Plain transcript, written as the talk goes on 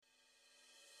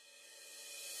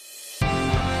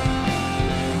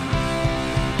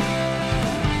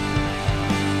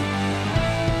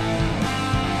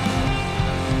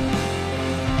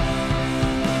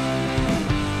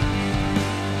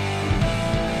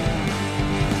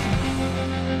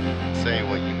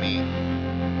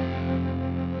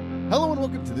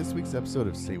this week's episode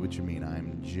of Say What You Mean.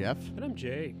 I'm Jeff. And I'm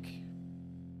Jake.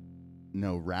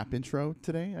 No rap intro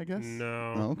today, I guess?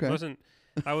 No. Oh, okay.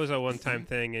 That was a one-time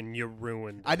thing, and you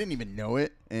ruined it. I didn't even know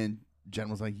it, and Jen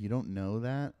was like, you don't know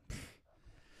that?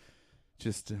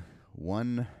 Just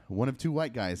one of two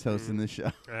white guys hosting this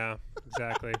show. Yeah,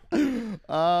 exactly.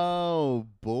 Oh,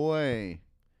 boy.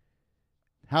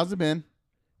 How's it been?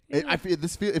 Yeah.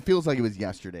 It feels like it was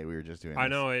yesterday we were just doing this. I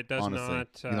know, it does honestly. not.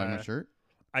 You like my shirt?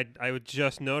 I would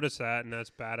just notice that, and that's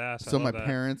badass. So I my love that.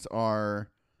 parents are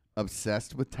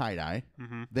obsessed with tie-dye.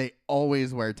 Mm-hmm. They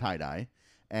always wear tie-dye,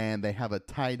 and they have a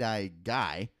tie-dye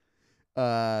guy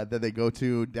that they go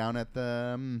to down at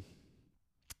the,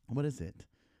 what is it?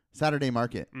 Saturday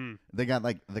Market. They got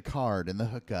like the card and the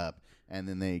hookup, and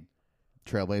then he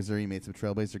made some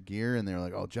Trailblazer gear, and they were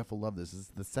like, oh, Jeff will love this. This is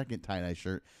the second tie-dye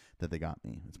shirt that they got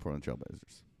me. It's Portland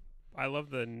Trailblazers. I love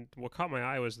what caught my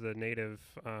eye was the native,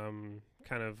 the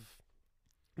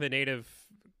native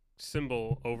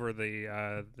symbol over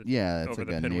the Yeah, it's over like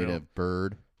the a pinwheel. native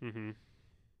bird. Mm-hmm.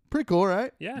 Pretty cool,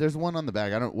 right? Yeah. There's one on the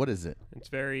back. What is it? It's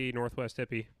very Northwest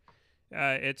hippie.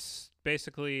 It's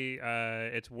basically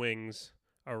its wings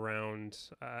around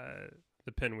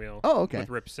the pinwheel. Oh, okay. With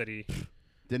Rip City.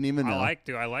 Didn't even know. I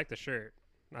like the shirt.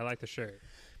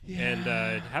 Yeah.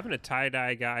 And having a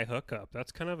tie-dye guy hookup,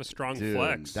 that's kind of a strong Dude,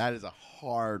 flex. that is a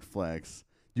hard flex.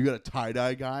 You got a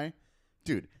tie-dye guy?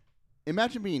 Dude,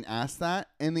 imagine being asked that,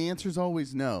 and the answer is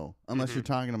always no, unless you're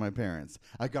talking to my parents.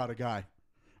 I got a guy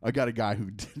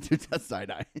who does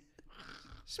tie-dye.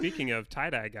 Speaking of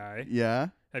tie-dye guy, Yeah?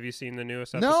 have you seen the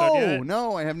newest episode yet?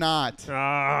 No, I have not.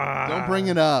 Don't bring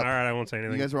it up. All right, I won't say You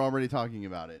anything. guys were already talking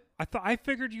about it. I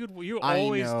figured you I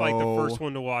always like the know. first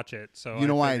one to watch it. So You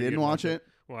know why I figured didn't you'd watch it?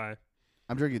 Why?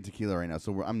 I'm drinking tequila right now,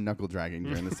 so I'm knuckle dragging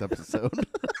during this episode.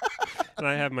 And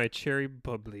I have my cherry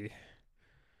bubbly.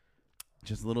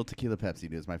 Just a little tequila Pepsi,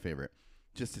 dude, is my favorite.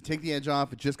 Just to take the edge off.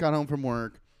 I just got home from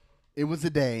work. It was a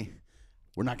day.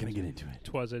 We're not going to get into it.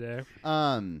 'Twas a day.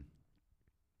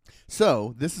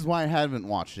 So this is why I haven't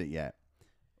watched it yet.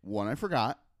 One, I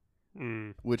forgot,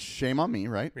 which shame on me,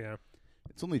 right? Yeah.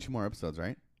 It's only 2 more episodes,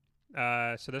 right?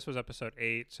 So this was episode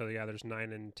 8. So yeah, there's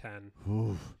 9 and 10.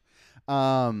 Oof.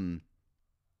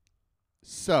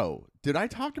 So did I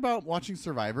talk about watching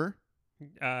Survivor?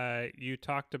 You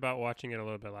talked about watching it a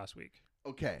little bit last week.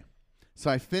 Okay.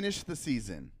 So I finished the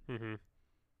season. Mm-hmm.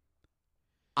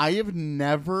 I have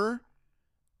never,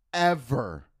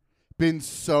 ever been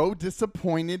so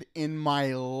disappointed in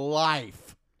my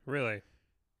life. Really?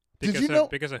 Did Because you know?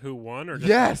 because of who won or just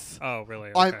Yes. Oh,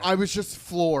 really? Okay. I was just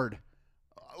floored.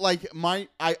 Like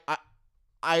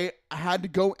I had to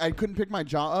go. I couldn't pick my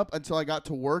jaw up until I got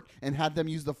to work and had them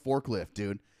use the forklift,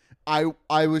 dude.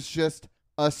 I was just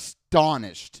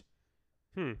astonished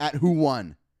at who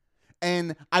won.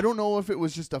 And I don't know if it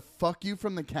was just a fuck you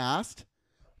from the cast.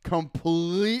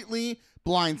 Completely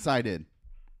blindsided.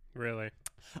 Really?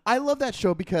 I love that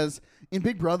show because in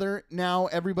Big Brother now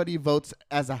everybody votes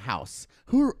as a house.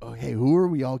 Who are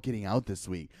we all getting out this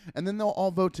week? And then they'll all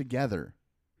vote together.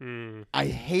 I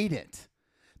hate it.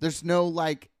 There's no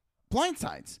like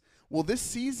blindsides. Well, this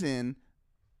season,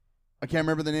 I can't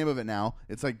remember the name of it now.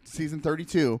 It's like season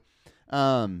 32.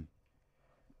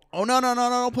 Oh no,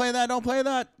 don't play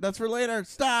that. That's for later.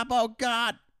 Stop. Oh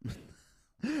God.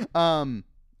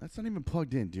 That's not even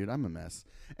plugged in, dude. I'm a mess.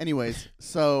 Anyways,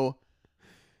 so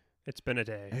It's been a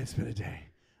day.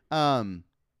 I'm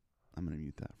gonna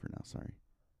mute that for now, sorry.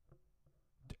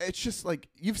 It's just like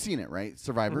you've seen it, right?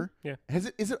 Survivor? Yeah.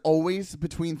 Is it always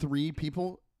between 3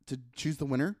 people to choose the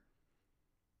winner?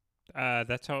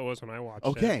 That's how it was when I watched it.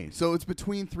 Okay, so it's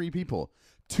between 3 people.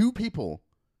 2 people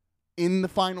in the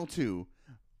final 2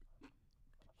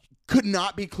 could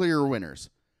not be clearer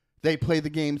winners. They played the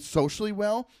game socially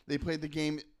well. They played the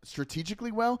game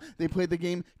strategically well. They played the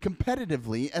game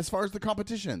competitively as far as the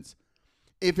competitions.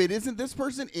 If it isn't this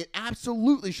person, it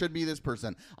absolutely should be this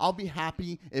person. I'll be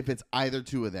happy if it's either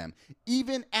 2 of them.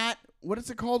 Even at, what is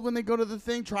it called when they go to the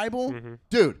thing? Tribal? Mm-hmm.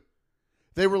 Dude,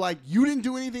 they were like, you didn't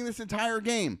do anything this entire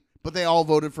game. But they all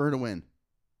voted for her to win.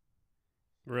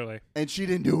 Really? And she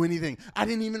didn't do anything. I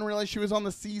didn't even realize she was on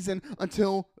the season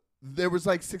until there was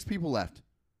like 6 people left.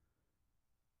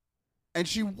 And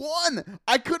she won.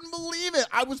 I couldn't believe it.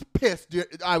 I was pissed,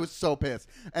 dude. I was so pissed.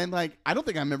 And like, I don't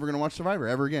think I'm ever going to watch Survivor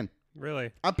ever again.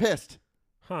 Really? I'm pissed.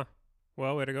 Huh.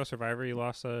 Well, way to go, Survivor. You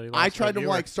lost I tried to viewer.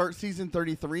 like start season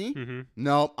 33. Mm-hmm.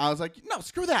 No, I was like, no,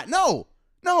 screw that. No,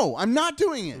 I'm not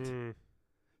doing it.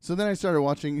 So then I started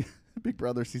watching Big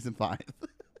Brother season 5,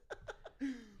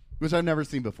 which I've never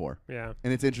seen before. Yeah.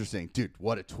 And it's interesting. Dude,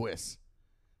 what a twist.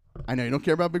 I know you don't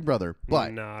care about Big Brother,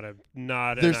 but not an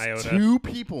there's iota. 2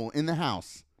 people in the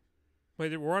house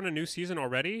Wait, we're on a new season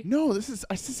already? No, this is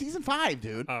season 5,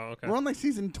 dude. Oh, okay. We're on like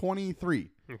season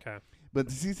 23. Okay. But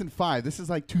season 5, this is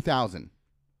like 2000.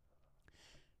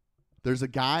 There's a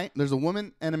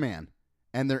woman and a man,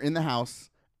 and they're in the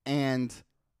house, and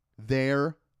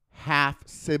they're half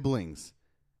siblings.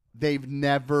 They've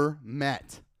never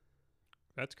met.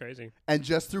 That's crazy. And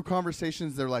just through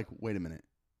conversations, they're like, wait a minute.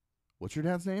 What's your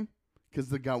dad's name? Because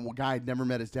the guy had never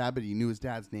met his dad, but he knew his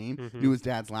dad's name, knew his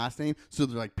dad's last name. So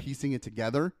they're like piecing it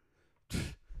together.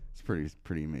 It's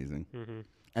pretty amazing. Mm-hmm.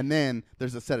 And then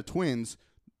there's a set of twins.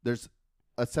 There's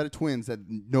a set of twins that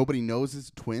nobody knows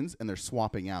is twins, and they're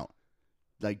swapping out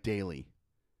like daily.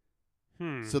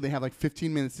 So they have like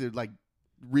 15 minutes to like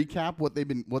recap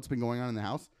what's been going on in the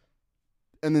house,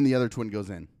 and then the other twin goes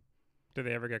in. Did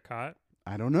they ever get caught?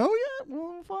 I don't know yet.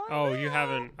 We'll find Oh, out. you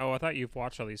haven't. Oh, I thought you've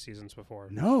watched all these seasons before.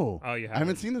 No. Oh, you haven't. I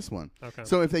haven't seen this one. Okay.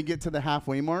 So if they get to the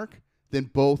halfway mark, then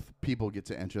both people get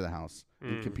to enter the house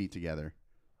and compete together.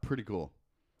 Pretty cool.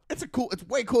 It's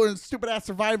way cooler than stupid ass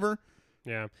Survivor.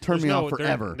 Yeah. Turn me off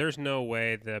forever. There's no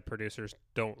way the producers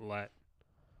don't let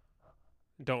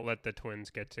the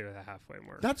twins get to the halfway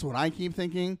mark. That's what I keep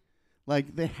thinking.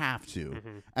 Like, they have to.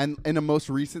 Mm-hmm. And in the most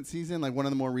recent season, like one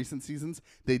of the more recent seasons,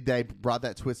 they brought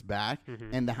that twist back,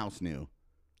 and the house knew.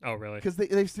 Oh, really? Because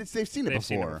they've seen it before.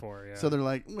 Seen it before, yeah. So they're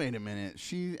like, wait a minute,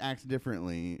 she acts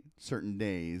differently certain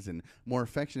days and more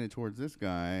affectionate towards this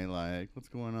guy. Like, what's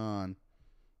going on?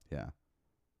 Yeah.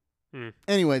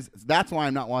 Anyways, that's why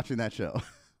I'm not watching that show.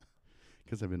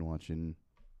 Because I've been watching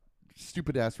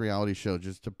stupid ass reality show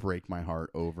just to break my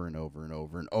heart over and over and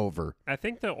over and over. I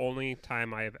think the only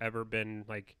time I have ever been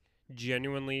like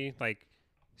genuinely like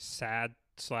sad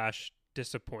 /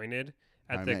 disappointed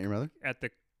at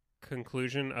the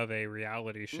conclusion of a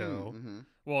reality show.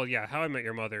 Well, yeah, How I Met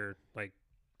Your Mother, like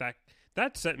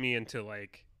that sent me into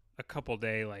like a couple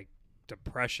day like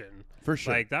depression. For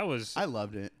sure. Like that was I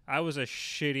loved it. I was a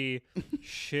shitty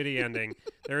ending.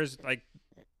 There's like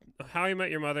How I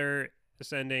Met Your Mother.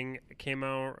 This ending came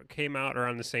out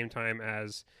around the same time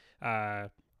as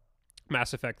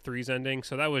Mass Effect 3's ending,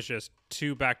 so that was just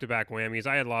 2 back-to-back whammies.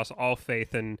 I had lost all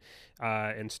faith in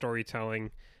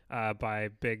storytelling by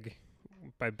big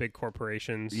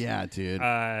corporations. Yeah, dude.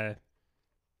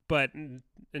 But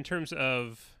in terms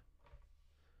of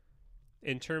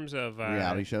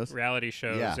reality shows,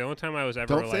 yeah. the only time I was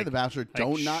ever don't say The Bachelor.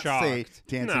 Don't not say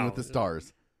Dancing with the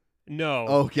Stars. No.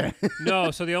 Okay.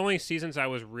 No, so the only seasons I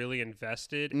was really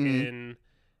invested in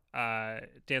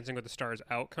Dancing with the Stars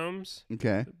outcomes,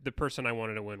 okay, the person I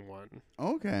wanted to win won.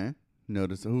 Okay.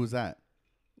 Notice who was that?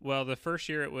 Well, the first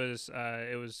year it was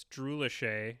Drew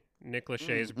Lachey, Nick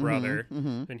Lachey's brother,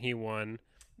 and he won.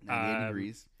 98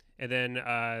 degrees. And then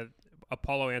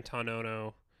Apollo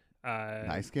Antonono.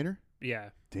 Ice skater?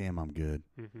 Yeah. Damn, I'm good.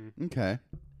 Okay.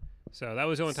 So that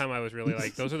was the only time I was really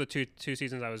like, those are the two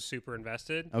seasons I was super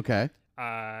invested. Okay.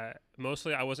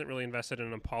 Mostly I wasn't really invested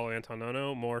in Apollo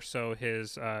Antonono, more so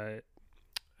his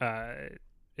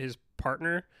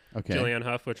partner, Julianne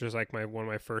Hough, which was like one of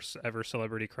my first ever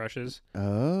celebrity crushes.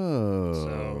 Oh.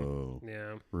 So,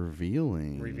 yeah.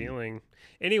 Revealing.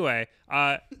 Anyway,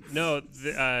 no,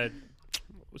 the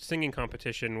singing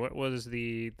competition, what was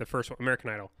the first one?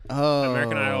 American Idol. Oh.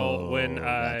 American Idol when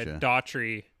gotcha.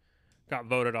 Daughtry got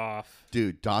voted off.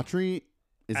 Dude, Daughtry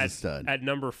is a stud. At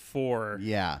number 4.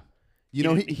 Yeah. He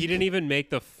didn't even make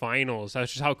the finals.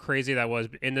 That's just how crazy that was.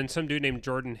 And then some dude named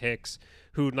Jordan Hicks,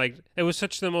 who it was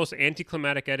such the most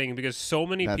anticlimactic ending because so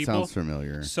many people. That sounds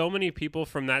familiar. So many people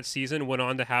from that season went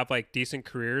on to have like decent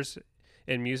careers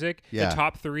in music. Yeah. The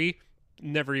top 3,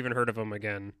 never even heard of them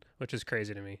again, which is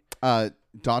crazy to me.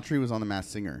 Daughtry was on The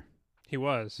Masked Singer. He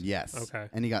was. Yes. Okay.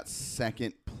 And he got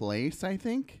second place, I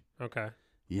think. Okay.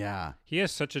 Yeah. He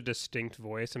has such a distinct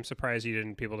voice. I'm surprised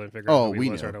people didn't figure out who he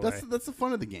was right away. That's the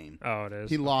fun of the game. Oh, it is.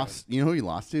 He lost. You know who he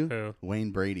lost to? Who?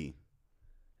 Wayne Brady.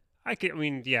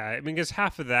 Because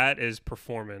half of that is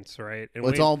performance, right? And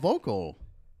it's all vocal.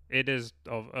 It is.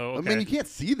 Okay. I mean, you can't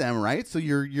see them, right? So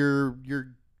you're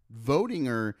voting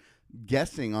or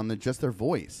guessing on just their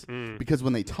voice because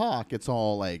when they talk, it's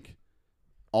all like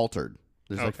altered.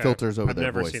 There's like filters over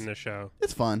their voice. I've never seen the show.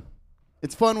 It's fun.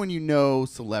 It's fun when you know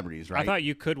celebrities, right? I thought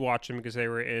you could watch them because they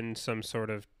were in some sort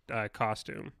of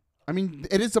costume. I mean,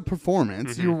 it is a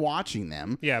performance. You're watching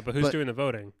them. Yeah, but who's doing the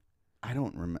voting? I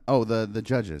don't remember. Oh, the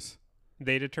judges.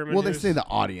 They determine. Well, they say the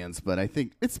audience, but I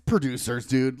think it's producers,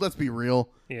 dude. Let's be real.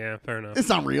 Yeah, fair enough. It's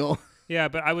not real. Yeah,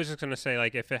 but I was just gonna say,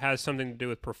 like, if it has something to do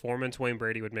with performance, Wayne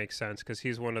Brady would make sense because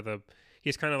he's kind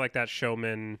of like that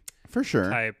showman for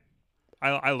sure type.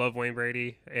 I love Wayne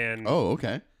Brady, and oh,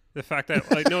 okay. The fact that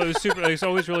like no, it was super. It's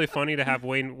always really funny to have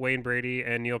Wayne Brady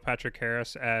and Neil Patrick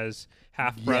Harris as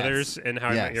half brothers in How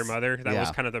I Met Your Mother. That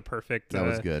was kind of the perfect that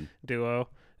was good duo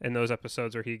in those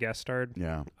episodes where he guest starred.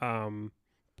 Yeah.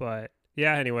 But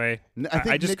yeah. Anyway,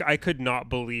 I could not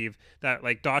believe that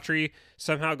like Daughtry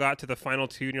somehow got to the final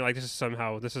two, and you're like, this is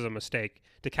a mistake.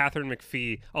 To Catherine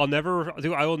McPhee,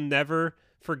 I will never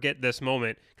forget this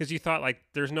moment because you thought like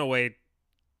there's no way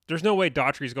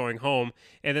Daughtry's going home,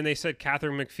 and then they said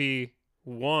Catherine McPhee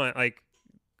won, like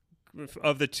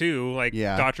of the two, like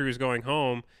Daughtry was going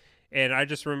home, and I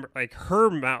just remember like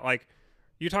her mouth, like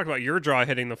you talked about your jaw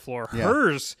hitting the floor,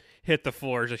 hers hit the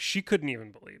floor, like she couldn't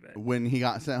even believe it when he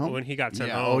got sent home.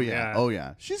 home, oh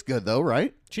yeah, she's good though,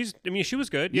 right? She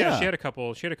was good. Yeah, she had a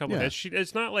couple hits.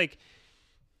 It's not like.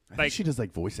 I think she does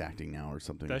like voice acting now or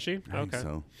something. Does she? I think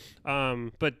so.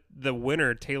 But the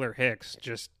winner, Taylor Hicks,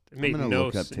 just made I'm gonna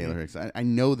look up Taylor Hicks. I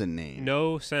know the name.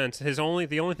 No sense. The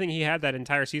only thing he had that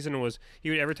entire season was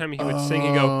every time he would sing,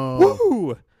 he'd go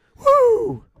woo,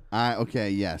 woo. Okay,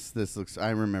 yes,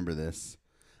 I remember this.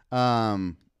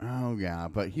 Oh yeah,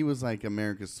 but he was like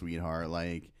America's sweetheart.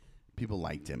 Like people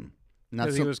liked him.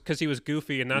 Because he was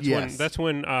goofy, and that's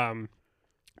when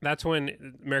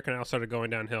American Idol started going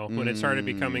downhill. When it started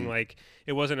becoming like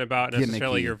it wasn't about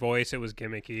necessarily your voice; it was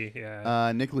gimmicky.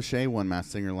 Yeah. Nick Lachey won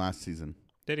Masked Singer last season.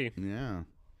 Did he? Yeah.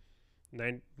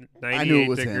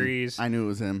 98 degrees. I knew it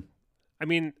was him. I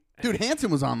mean, dude,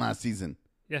 Hanson was on last season.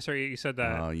 Yeah, sorry, you said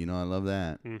that. Oh, I love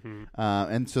that. Mm-hmm.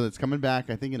 And so it's coming back,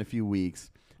 I think, in a few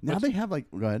weeks. Now they have like,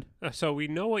 go ahead. So we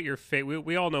know what your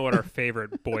we all know what our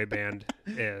favorite boy band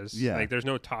is. Yeah. Like there's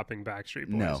no topping Backstreet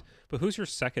Boys. No. But who's your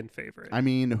second favorite? I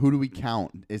mean, who do we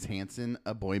count? Is Hanson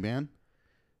a boy band?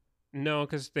 No,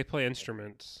 because they play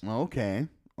instruments. Okay.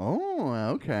 Oh,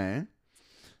 okay.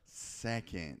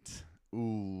 Second.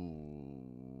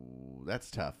 Ooh,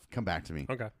 that's tough. Come back to me.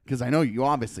 Okay. Because I know you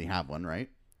obviously have one, right?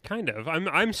 Kind of.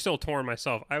 I'm still torn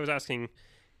myself. I was asking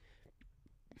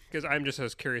because I'm just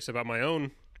as curious about my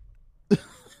own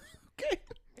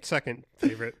second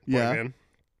favorite boy band.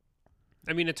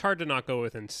 I mean, it's hard to not go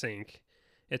with NSYNC.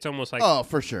 It's almost like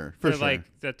for sure. Like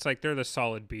that's like they're the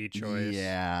solid B choice.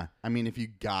 Yeah, I mean, if you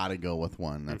gotta go with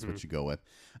one, that's what you go with.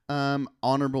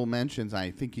 Honorable mentions. I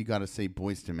think you gotta say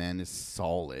Boyz II Men is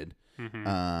solid.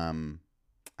 Mm-hmm.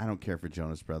 I don't care for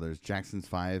Jonas Brothers. Jackson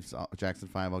 5.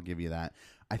 I'll give you that.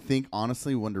 I think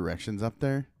honestly, One Direction's up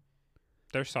there.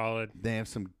 They're solid. They have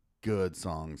some good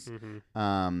songs.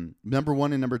 Mm-hmm. Number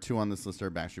 1 and number 2 on this list are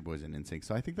Backstreet Boys and NSYNC.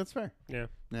 So I think that's fair. Yeah.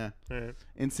 Yeah. All right.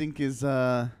 NSYNC is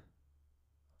I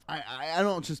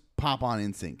don't just pop on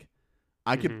NSYNC.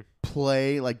 I could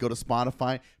play, like, go to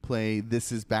Spotify, play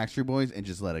This Is Backstreet Boys, and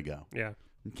just let it go. Yeah.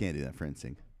 You can't do that for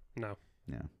NSYNC. No.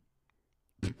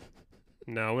 Yeah.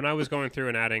 No. When I was going through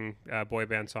and adding boy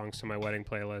band songs to my wedding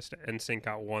playlist, NSYNC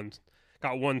got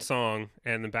one song,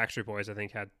 and the Backstreet Boys I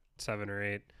think had 7 or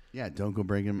 8. Yeah, Don't Go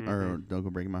Breaking or Don't Go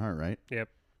Breaking My Heart, right? Yep.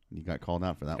 You got called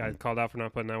out for that one. Got called out for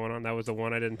not putting that one on. That was the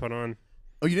one I didn't put on.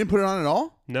 Oh, you didn't put it on at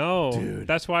all? No. Dude.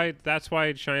 That's why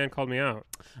Cheyenne called me out.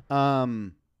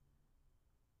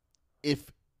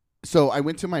 So I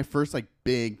went to my first like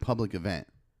big public event.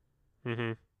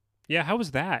 Mm-hmm. Yeah, how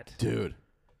was that? Dude.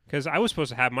 Because I was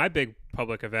supposed to have my big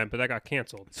public event, but that got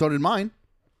canceled. So did mine.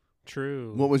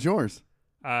 True. What was yours?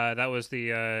 That was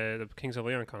the Kings of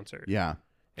Leon concert. Yeah.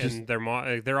 And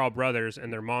they're all brothers,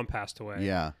 and their mom passed away.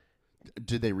 Yeah.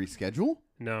 Did they reschedule?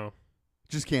 No.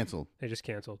 Just canceled. They just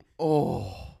canceled.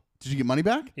 Oh. Did you get money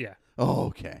back? Yeah. Oh,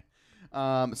 okay.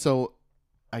 So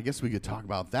I guess we could talk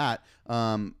about that.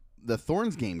 The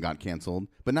Thorns game got canceled,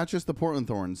 but not just the Portland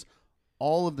Thorns.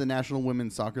 All of the National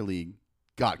Women's Soccer League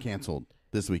got canceled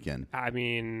this weekend. I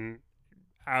mean,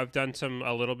 I've done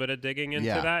a little bit of digging into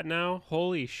that now.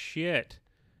 Holy shit.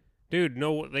 Dude,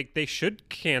 no, like they should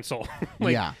cancel.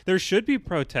 There should be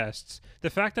protests. The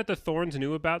fact that the Thorns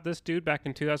knew about this dude back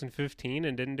in 2015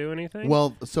 and didn't do anything.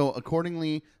 Well, so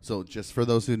just for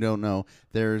those who don't know,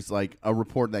 there's like a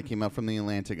report that came out from the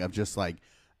Atlantic of just like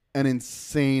an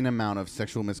insane amount of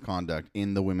sexual misconduct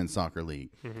in the women's soccer league.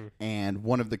 Mm-hmm. And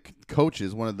one of the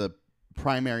coaches, one of the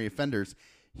primary offenders,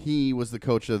 he was the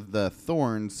coach of the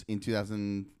Thorns in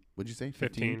 2000. What'd you say?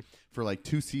 15. For like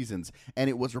 2 seasons. And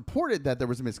it was reported that there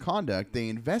was a misconduct. They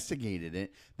investigated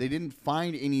it. They didn't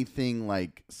find anything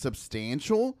like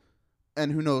substantial.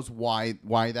 And who knows why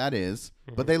that is.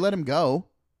 Mm-hmm. But they let him go.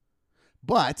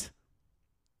 But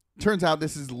turns out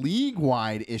this is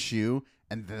league-wide issue.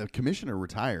 And the commissioner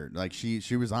retired. Like she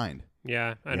resigned.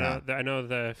 Yeah, I know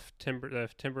the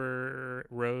Timber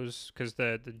Rose, because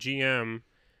the GM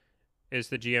is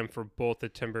the GM for both the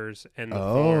Timbers and the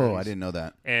Oh, Thorns. I didn't know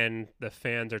that. And the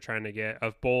fans are trying to get,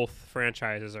 of both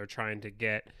franchises, are trying to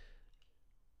get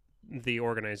the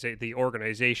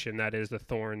organization that is the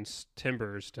Thorns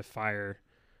Timbers to fire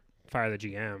the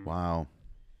GM. Wow.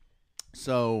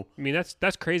 So I mean,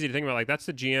 that's crazy to think about. Like, that's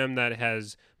the GM that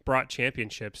has brought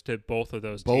championships to both of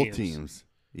those both teams.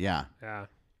 Yeah. Yeah.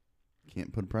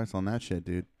 Can't put a price on that shit,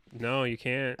 dude. No, you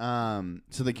can't.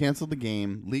 So they canceled the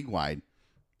game league-wide.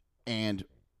 And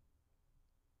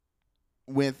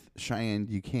with Cheyenne,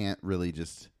 you can't really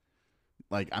just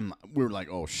we were like,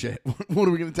 oh shit, what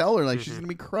are we gonna tell her? Like, she's gonna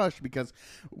be crushed because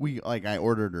I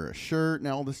ordered her a shirt and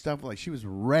all this stuff. Like, she was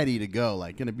ready to go,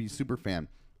 like, gonna be super fan.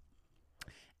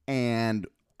 And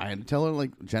I had to tell her,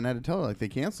 like, Jen had to tell her, like, they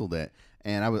canceled it,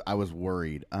 and I was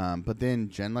worried. But then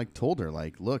Jen, like, told her,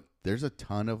 like, look, there's a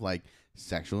ton of, like,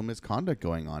 sexual misconduct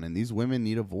going on, and these women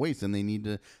need a voice,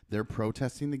 and they're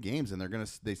protesting the games, and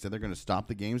they said they're gonna stop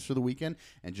the games for the weekend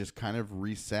and just kind of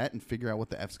reset and figure out what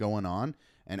the F's going on.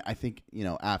 And I think,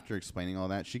 after explaining all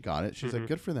that, she got it. She's like,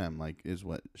 good for them, like, is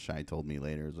what Shai told me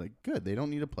later. It's like, good, they don't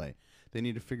need to play. They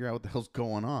need to figure out what the hell's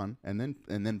going on and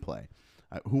then play.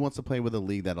 Who wants to play with a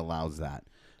league that allows that?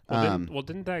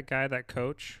 Didn't that guy, that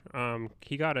coach,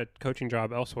 he got a coaching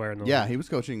job elsewhere in the league. He was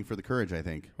coaching for the Courage, I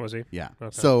think. Was he? Yeah. Okay.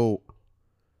 So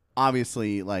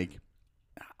obviously, like,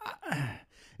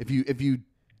 if you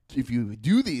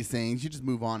do these things, you just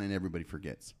move on and everybody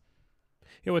forgets.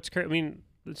 Yeah, I mean,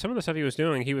 some of the stuff he was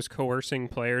doing, he was coercing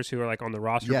players who were, like, on the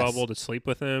roster bubble to sleep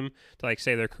with him, to, like,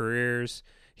 save their careers.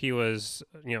 He was,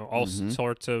 all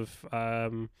sorts of,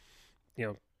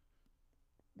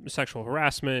 sexual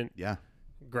harassment,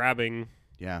 grabbing,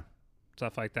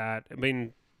 stuff like that. I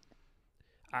mean,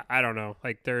 I don't know.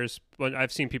 Like,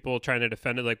 I've seen people trying to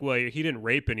defend it, like, well, he didn't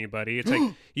rape anybody. It's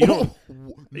like, you don't.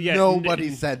 Yeah, nobody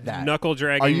said that. Knuckle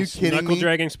dragging. Are you kidding Knuckle me?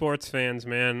 dragging sports fans,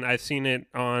 man. I've seen it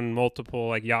on multiple,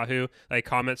 like, Yahoo, like,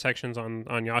 comment sections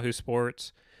on Yahoo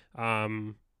Sports,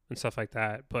 and stuff like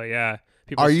that. But yeah,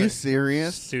 people. Are you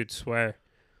serious, dude? Swear.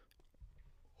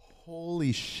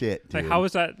 Holy shit, dude. Like, how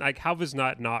is that? Like, how is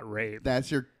that not rape?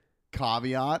 That's your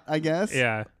caveat, I guess.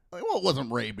 Yeah. Like, well, it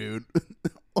wasn't rape, dude.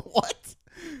 What?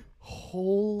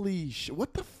 Holy shit!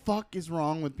 What the fuck is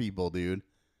wrong with people, dude?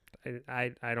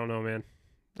 I don't know, man.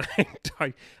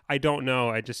 I don't know.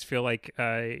 I just feel like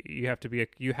you have to be a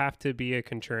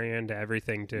contrarian to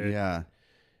everything to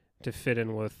fit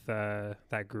in with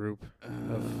that group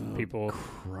of people.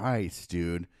 Christ,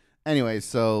 dude. Anyway,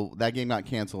 so that game got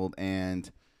canceled, and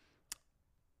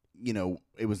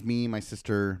it was me, my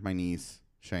sister, my niece,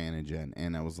 Cheyenne, and Jen,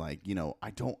 and I was like,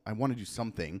 I want to do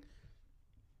something.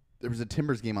 There was a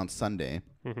Timbers game on Sunday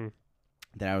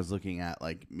that I was looking at,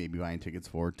 like, maybe buying tickets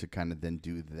for to kind of then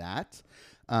do that.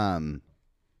 But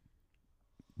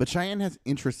Cheyenne has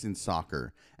interest in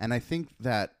soccer, and I think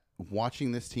that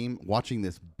watching this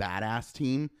badass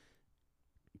team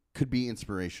could be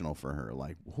inspirational for her.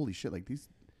 Like, holy shit, like,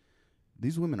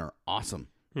 these women are awesome,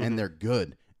 and they're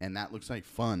good, and that looks like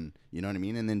fun. You know what I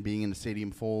mean? And then being in a stadium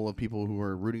full of people who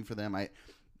are rooting for them, I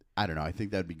don't know. I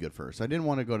think that'd be good for her. So I didn't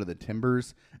want to go to the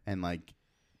Timbers and, like,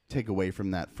 take away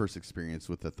from that first experience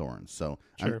with the Thorns. So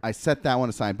sure. I set that one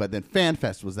aside. But then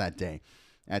FanFest was that day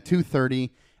at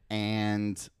 2:30,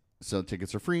 and so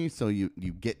tickets are free. So you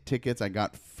get tickets. I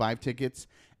got 5 tickets,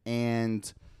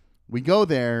 and we go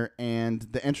there, and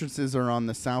the entrances are on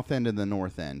the south end and the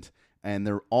north end, and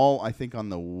they're all, I think, on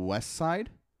the west side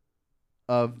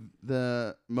of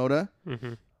the Moda.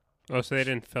 Mm-hmm. Oh, so they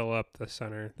didn't fill up the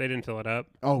center. They didn't fill it up?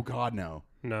 Oh, God, no.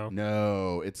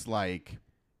 No, it's like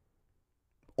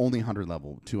only 100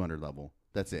 level, 200 level.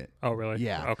 That's it. Oh, really?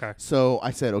 Yeah. Okay. So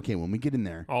I said, okay, when we get in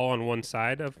there. All on one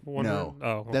side of one? No. Oh,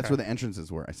 okay. That's where the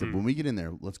entrances were. I said, when we get in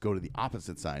there, let's go to the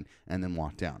opposite side and then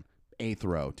walk down. 8th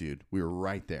row, dude. We were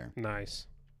right there. Nice.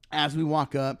 As we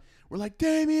walk up, we're like,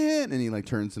 Damien! And he, like,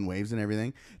 turns and waves and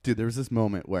everything. Dude, there was this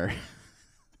moment where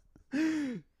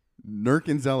Nurk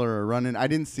and Zeller are running. I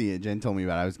didn't see it. Jen told me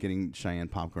about it. I was getting Cheyenne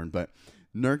popcorn. But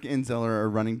Nurk and Zeller are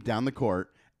running down the court,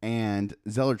 and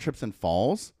Zeller trips and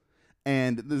falls.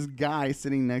 And this guy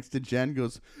sitting next to Jen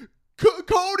goes,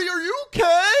 Cody, are you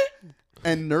okay?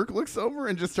 And Nurk looks over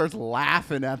and just starts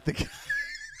laughing at the guy.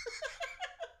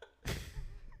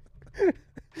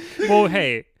 Well,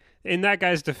 hey, in that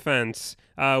guy's defense,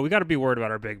 we got to be worried about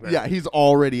our big man. Yeah, he's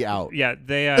already out. Yeah,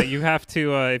 they. You have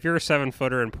to. If you're a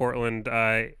 7-footer in Portland,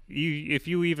 if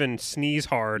you even sneeze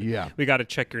hard, we got to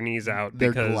check your knees out.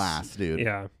 They're glass, dude.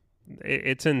 Yeah,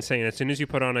 it's insane. As soon as you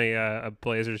put on a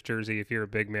Blazers jersey, if you're a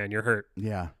big man, you're hurt.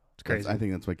 Yeah, it's crazy. I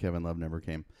think that's why Kevin Love never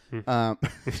came.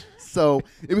 So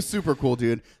it was super cool,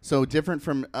 dude. So different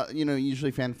from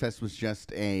usually FanFest was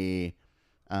just a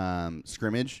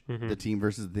scrimmage, Mhm. the team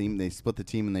versus the team. They split the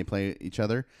team and they play each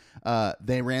other.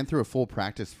 They ran through a full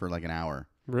practice for like an hour.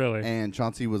 Really? And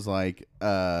Chauncey was like,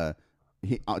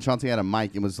 Chauncey had a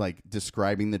mic and was like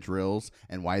describing the drills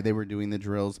and why they were doing the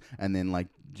drills, and then like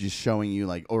just showing you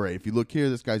like, all right, if you look here,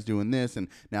 this guy's doing this, and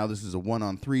now this is a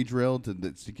 1-on-3 drill to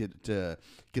get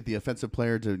the offensive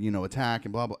player to attack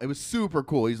and blah blah. It was super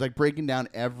cool. He's like breaking down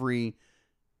every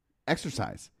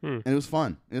exercise, and it was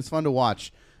fun. It was fun to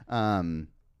watch. And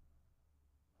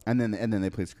then they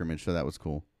played scrimmage, so that was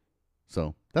cool.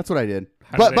 So that's what I did.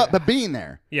 But being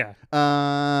there. Yeah.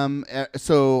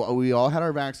 So we all had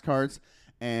our Vax cards,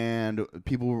 and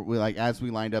people were like, as we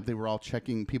lined up, they were all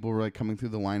checking. People were like coming through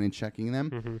the line and checking them,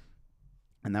 Mm-hmm.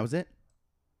 and that was it.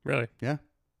 Really? Yeah.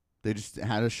 They just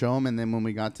had to show them, and then when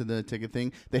we got to the ticket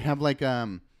thing, they have like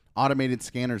automated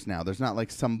scanners now. There's not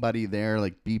like somebody there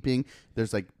like beeping.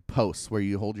 There's like posts where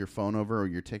you hold your phone over or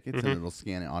your tickets, and it'll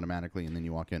scan it automatically, and then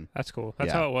you walk in. That's cool.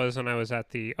 That's how it was when I was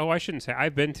at the. Oh, I shouldn't say.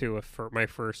 I've been to my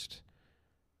first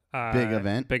big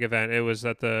event. Big event. It was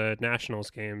at the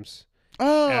Nationals games.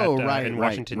 Oh, in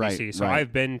Washington right, D.C. So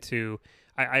I've been to.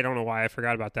 I don't know why I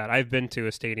forgot about that. I've been to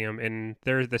a stadium, and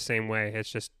they're the same way.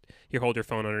 It's just you hold your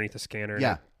phone underneath the scanner.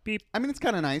 Yeah. Beep. I mean, it's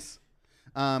kind of nice.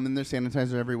 And there's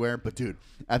sanitizer everywhere. But dude,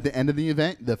 at the end of the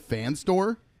event, the fan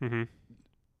store, Mm-hmm.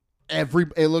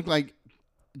 it looked like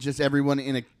just everyone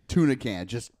in a tuna can.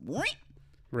 Just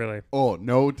Really? oh,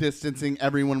 no distancing.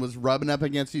 Everyone was rubbing up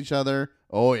against each other.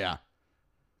 Oh yeah,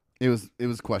 it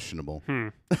was questionable.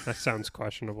 That sounds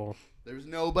questionable. There was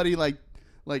nobody like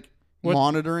What?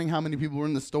 monitoring how many people were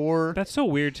in the store. That's so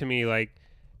weird to me. Like,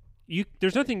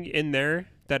 there's nothing in there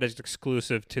that is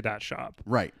exclusive to that shop.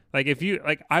 Right. Like, if you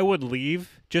I would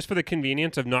leave just for the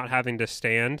convenience of not having to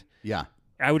stand. Yeah.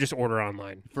 I would just order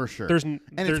online. For sure. And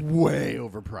it's way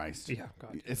overpriced. Yeah,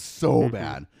 God. It's so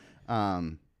bad.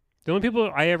 The only people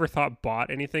I ever thought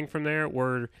bought anything from there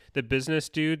were the business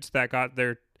dudes that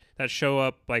show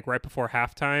up like right before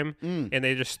halftime, and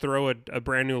they just throw a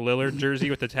brand new Lillard jersey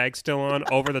with the tag still on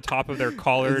over the top of their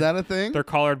collared. Is that a thing? Their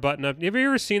collared button up. Have you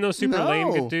ever seen those super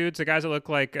lame No. dudes? The guys that look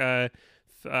like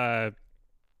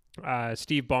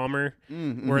Steve Ballmer,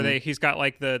 where he's got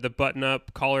like the button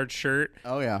up collared shirt.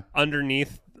 Oh yeah.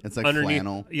 Underneath. It's like underneath,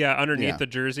 flannel. Yeah, underneath Yeah. the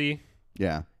jersey.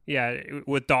 Yeah. Yeah,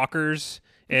 with Dockers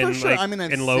and For sure. like I mean,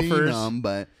 I've and seen loafers. them,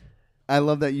 but I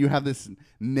love that you have this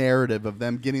narrative of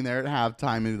them getting there at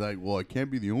halftime and like, well, I can't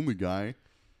be the only guy.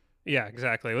 Yeah,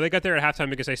 exactly. Well, they got there at halftime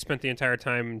because they spent the entire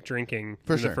time drinking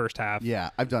For in sure. the first half. Yeah,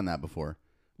 I've done that before.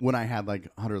 When I had like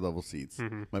 100 level seats,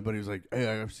 Mm-hmm. my buddy was like, "Hey,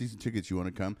 I have season tickets. You want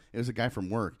to come?" It was a guy from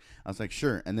work. I was like,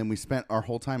 "Sure." And then we spent our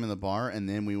whole time in the bar, and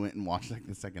then we went and watched like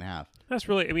the second half. That's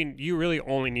really, I mean, you really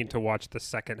only need to watch the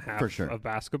second half For sure. of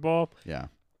basketball. Yeah.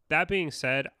 That being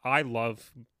said, I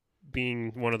love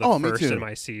being one of the Me first too. in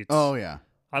my seats. Oh yeah.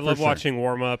 I love sure. watching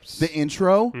warm-ups. The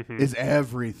intro Mhm. is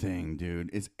everything,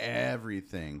 dude. It's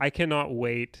everything. I cannot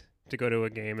wait to go to a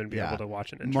game and be Yeah. able to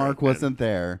watch an intro. Mark again. wasn't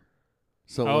there,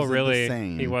 so it Oh, wasn't really? the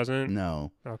same. He wasn't?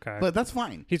 No, Okay. but that's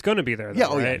fine. He's going to be there, though, Yeah,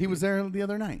 oh yeah, right? he was there the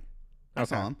other night. I Okay.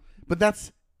 saw him, but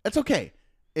that's okay.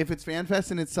 If it's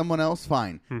FanFest and it's someone else,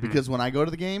 fine. Mhm. Because when I go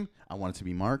to the game, I want it to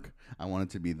be Mark. I want it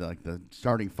to be the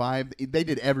starting five. They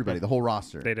did everybody, the whole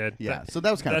roster. They did. Yeah, so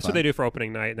that was kind of That's fun. what they do for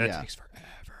opening night, and that Yeah. takes forever.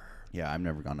 Yeah, I've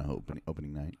never gone to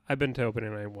opening night. I've been to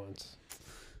opening night once.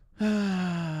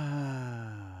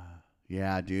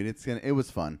 Yeah, dude, it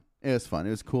was fun. It was fun.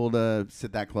 It was cool to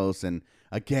sit that close, and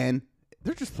again,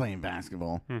 they're just playing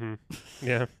basketball. Hmm.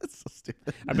 Yeah. It's so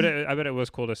stupid. I bet it was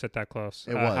cool to sit that close.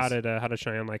 It was. How did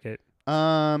Cheyenne like it?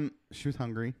 She was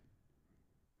hungry.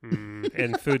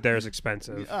 And food there is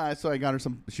expensive. So I got her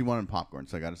some. She wanted popcorn,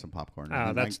 so I got her some popcorn. Oh, And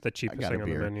then that's the cheapest got a thing on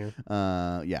the beer. menu.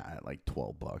 Yeah, at like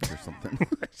 $12 or something.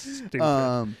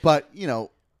 Stupid. But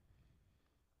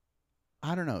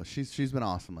I don't know. She's been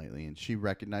awesome lately, and she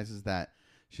recognizes that.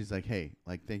 She's like, hey,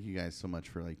 like, thank you guys so much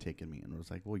for like taking me. And I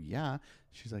was like, well, yeah.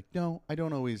 She's like, no, I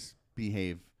don't always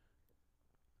behave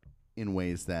in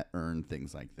ways that earn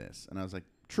things like this. And I was like,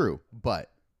 true,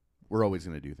 but we're always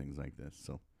going to do things like this.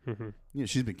 So, Mhm.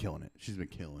 she's been killing it. She's been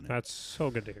killing it. That's so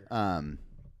good to hear.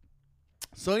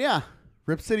 So yeah,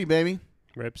 Rip City, baby.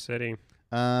 Rip City.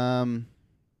 That's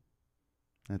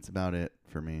about it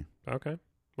for me. Okay.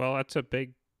 Well, that's a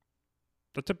big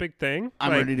thing.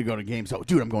 I'm Like, ready to go to games. So,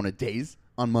 dude, I'm going to Days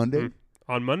on Monday.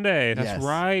 on Monday. That's Yes,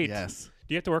 right. Yes.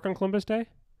 Do you have to work on Columbus Day?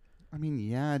 I mean,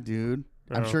 yeah, dude.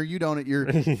 I'm Oh. sure you don't at your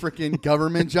freaking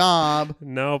government job.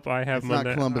 Nope. I have It's not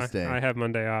Monday. Columbus Day. I have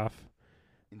Monday off.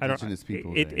 Indigenous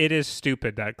people. It is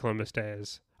stupid that Columbus Day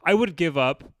is. I would give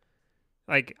up.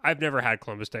 Like, I've never had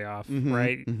Columbus Day off,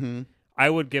 right? Mm-hmm. I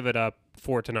would give it up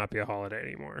for it to not be a holiday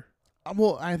anymore.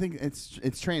 Well, I think it's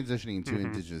transitioning to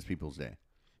Indigenous Peoples Day.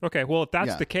 Okay, well, if that's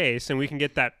Yeah. the case, and we can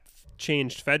get that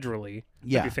changed federally,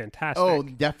 Yeah. that'd be fantastic. Oh,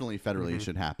 definitely federally it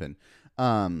should happen.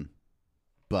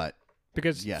 But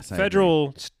because yes, I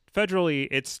federally,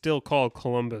 it's still called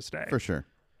Columbus Day. for sure.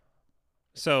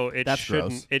 So That's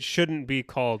gross. it shouldn't be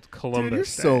called Columbus Dude, you're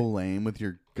Day. so lame with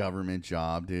your government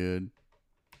job, dude.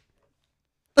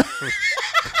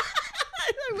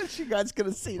 I wish you guys could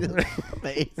have seen his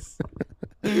face.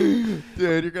 Dude,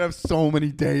 you're gonna have so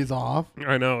many days off.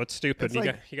 I know, it's stupid. It's You,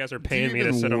 like, you guys are Do paying you me to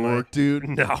even sit on my work, dude.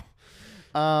 No.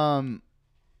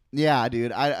 Yeah,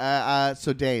 dude.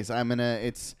 So days. I'm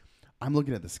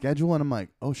looking at the schedule and I'm like,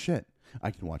 oh shit,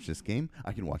 I can watch this game.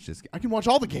 I can watch this. I can watch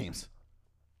all the games,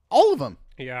 all of them.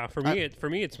 Yeah, for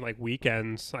me, it's like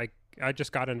weekends. Like I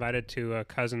just got invited to a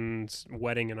cousin's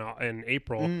wedding in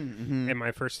April, and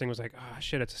my first thing was like, oh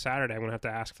shit, it's a Saturday. I'm gonna have to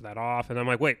ask for that off, and I'm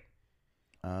like, wait,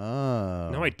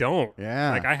 no, I don't.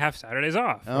 Yeah. Like I have Saturdays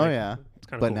off. Oh Like, yeah. it's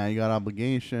kind of But cool. now you got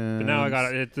obligations. But now I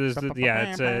got it. There's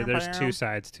two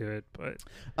sides to it, but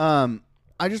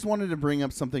I just wanted to bring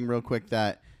up something real quick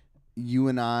that you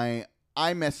and I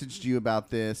messaged you about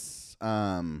this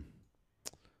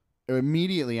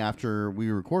immediately after we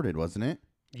recorded, wasn't it?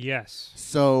 yes,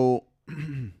 So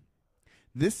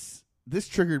this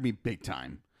triggered me big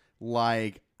time.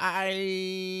 Like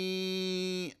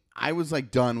I was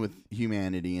like done with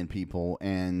humanity and people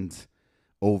and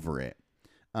over it.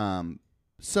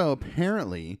 So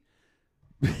apparently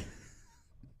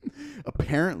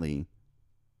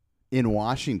in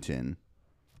Washington,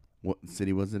 what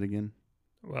city was it again?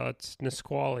 well, it's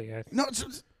Nisqually. No,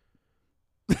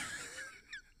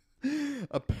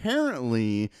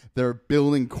 apparently they're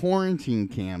building quarantine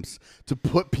camps to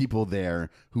put people there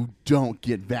who don't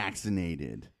get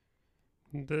vaccinated.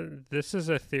 This is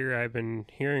a theory I've been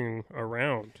hearing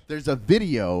around. There's a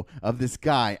video of this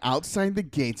guy outside the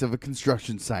gates of a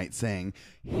construction site saying,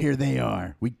 here they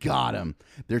are. We got them.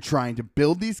 They're trying to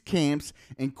build these camps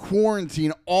and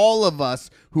quarantine all of us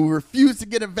who refuse to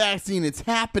get a vaccine. It's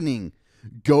happening.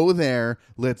 Go there.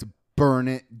 Let's burn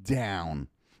it down.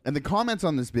 And the comments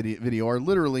on this video are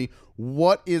literally,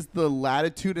 what is the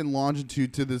latitude and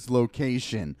longitude to this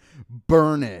location?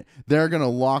 Burn it. They're going to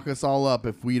lock us all up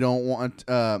if we don't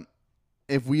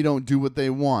do what they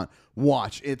want.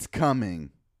 Watch, it's coming.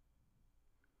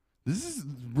 This is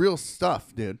real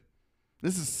stuff, dude.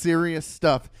 This is serious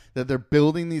stuff that they're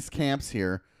building these camps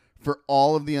here for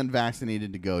all of the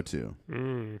unvaccinated to go to.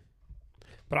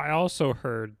 But I also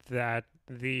heard that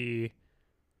the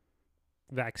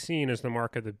vaccine is the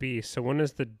mark of the beast. So when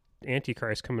is the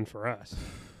Antichrist coming for us?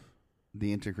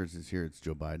 The Antichrist is here. It's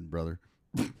Joe Biden, brother.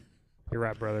 You're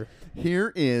right, brother.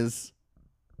 Here is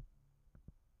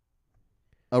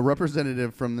a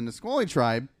representative from the Nisqually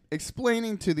tribe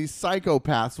explaining to these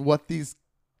psychopaths what these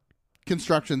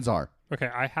constructions are. Okay,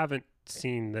 I haven't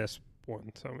seen this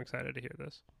one, so I'm excited to hear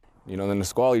this. You know, the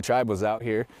Nisqually tribe was out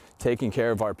here taking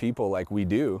care of our people like we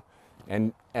do.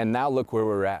 And now look where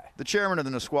we're at. The chairman of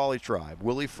the Nisqually tribe,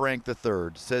 Willie Frank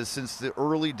III, says since the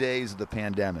early days of the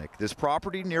pandemic, this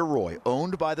property near Roy,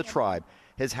 owned by the tribe,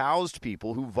 has housed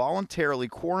people who voluntarily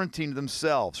quarantined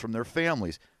themselves from their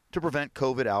families to prevent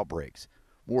COVID outbreaks.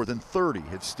 More than 30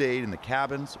 have stayed in the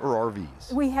cabins or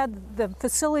RVs. We had the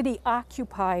facility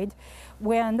occupied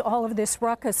when all of this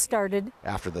ruckus started.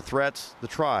 After the threats, the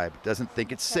tribe doesn't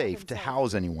think it's safe to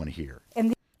house anyone here.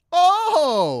 And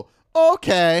Oh,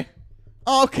 okay.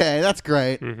 Okay, that's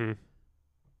great. Mm-hmm.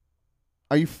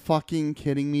 Are you fucking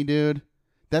kidding me, dude?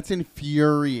 That's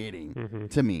infuriating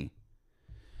to me.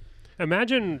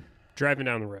 Imagine driving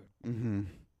down the road. Mm-hmm.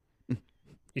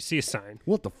 You see a sign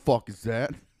What the fuck is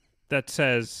that? that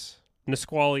says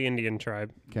Nisqually Indian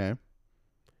Tribe. Okay.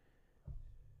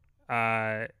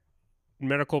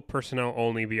 Medical personnel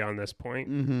only beyond this point.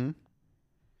 Mm-hmm.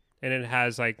 And it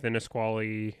has like the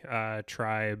Nisqually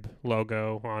tribe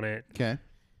logo on it. Okay.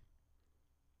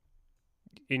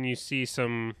 And you see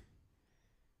some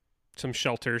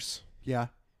shelters Yeah.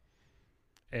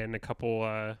 and a couple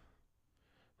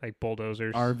like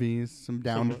bulldozers. RVs, some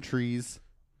downed Some- trees.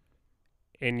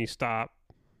 And you stop,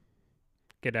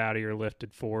 get out of your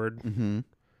lifted Ford, Mm-hmm.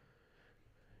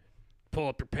 pull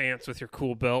up your pants with your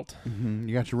cool belt. Mm-hmm.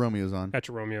 You got your Romeos on. Got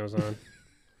your Romeos on.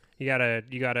 You got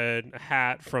a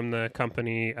hat from the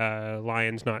company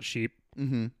Lions Not Sheep.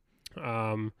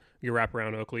 Mm-hmm. You wrap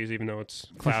around Oakley's even though it's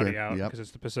For cloudy sure, out yep. because it's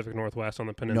the Pacific Northwest on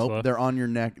the peninsula. Nope, they're on your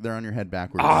neck. They're on your head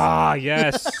backwards. Ah,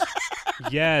 yes.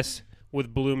 Yes,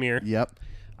 with blue mirror. Yep.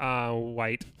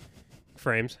 White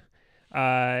frames.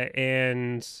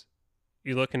 And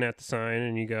you're looking at the sign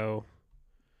and you go,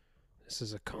 this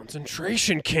is a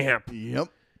concentration camp. Yep.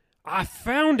 I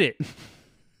found it.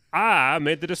 I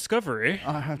made the discovery.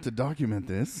 I have to document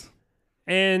this.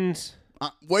 And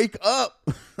Wake up,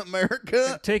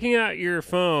 America. taking out your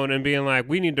phone and being like,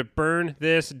 we need to burn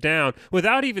this down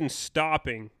without even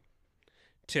stopping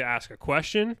to ask a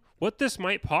question, what this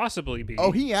might possibly be.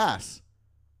 Oh, he asks.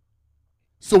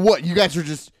 So what? You guys are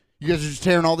just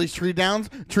tearing all these trees down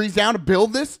to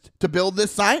build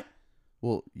this site?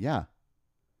 Well, yeah.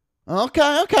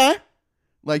 Okay.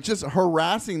 Like just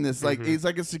harassing this. Like he's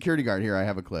like a security guard. Here, I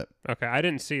have a clip. Okay, I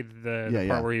didn't see the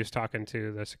part where he was talking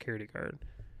to the security guard.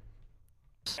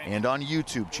 And on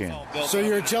YouTube channel. So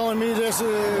you're telling me they're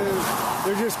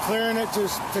just clearing it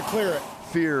to clear it?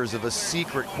 Fears of a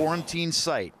secret quarantine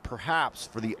site, perhaps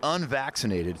for the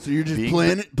unvaccinated. So you're just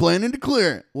planning to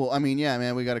clear it. Well, I mean, yeah,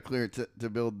 man, we got to clear it to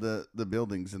build the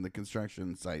buildings and the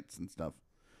construction sites and stuff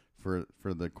for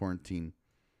the quarantine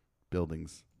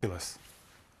buildings.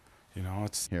 You know,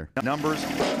 it's Here. Numbers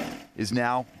is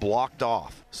now blocked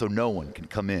off, so no one can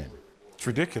come in. it's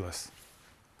ridiculous.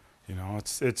 You know,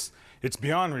 it's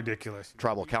beyond ridiculous.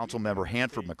 Tribal Council member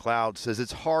Hanford McLeod says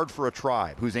it's hard for a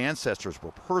tribe whose ancestors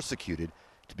were persecuted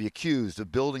to be accused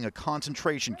of building a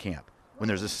concentration camp when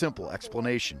there's a simple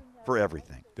explanation for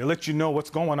everything. They let you know what's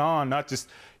going on, not just,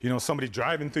 you know, somebody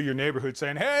driving through your neighborhood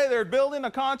saying, hey, they're building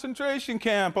a concentration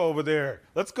camp over there.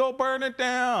 Let's go burn it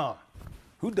down.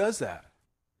 Who does that?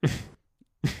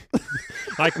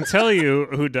 I can tell you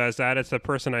who does that. It's the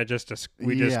person I just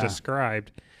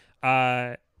described.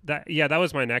 That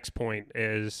was my next point.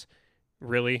 Is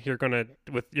really you're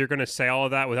gonna say all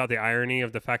of that without the irony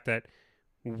of the fact that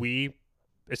we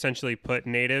essentially put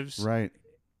natives Right.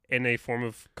 in a form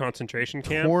of concentration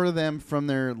camp. Tore them from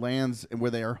their lands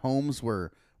where their homes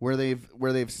were, where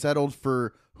they've settled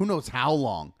for who knows how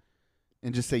long,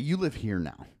 and just say, you live here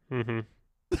now. Mm-hmm.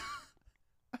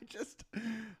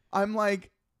 I'm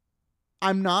like,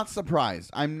 I'm not surprised.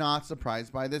 I'm not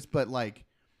surprised by this, but like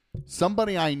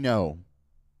somebody I know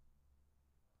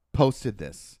posted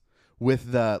this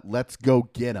with the let's go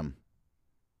get him.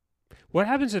 What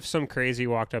happens if some crazy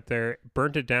walked up there,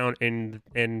 burnt it down,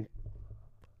 and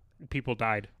people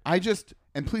died?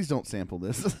 And please don't sample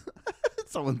this.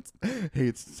 Someone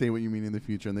hates to say what you mean in the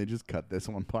future, and they just cut this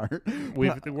one part.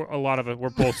 We're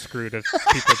both screwed if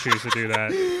people choose to do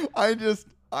that.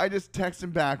 I just text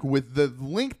him back with the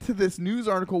link to this news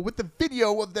article with the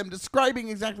video of them describing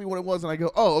exactly what it was, and I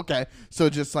go, oh, okay. So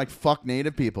just like fuck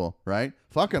Native people, right?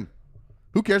 Fuck them.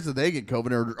 Who cares if they get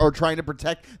COVID or trying to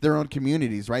protect their own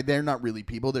communities, right? They're not really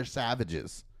people. They're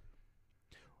savages.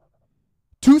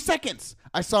 2 seconds.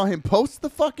 I saw him post the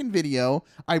fucking video.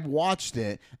 I watched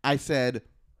it. I said,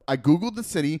 I Googled the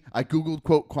city. I Googled,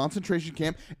 quote, concentration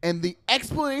camp. And the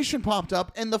explanation popped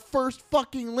up in the first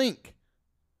fucking link.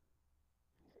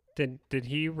 Did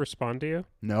he respond to you?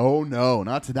 No,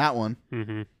 not to that one.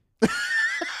 Mm-hmm.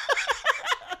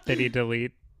 Did he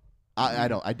delete? I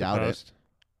doubt post? it.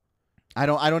 I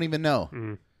don't even know.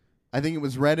 Mm. I think it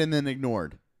was read and then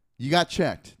ignored. You got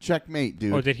checked. Checkmate,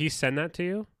 dude. Oh, did he send that to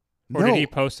you? Or no, did he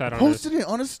post that on posted it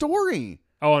on a story.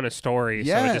 on a story,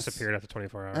 Yes. so it disappeared after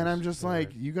 24 hours. And I'm just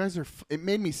like, you guys are it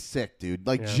made me sick, dude.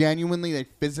 Like Yeah. genuinely, like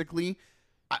physically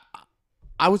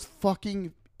I was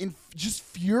fucking just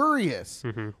furious.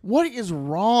 Mm-hmm. What is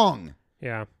wrong?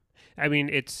 Yeah. I mean,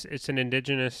 it's an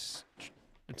indigenous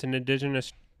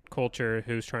culture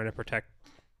who's trying to protect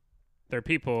their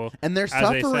people, And they're as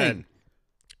they suffering.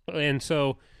 said. And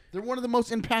so They're one of the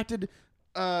most impacted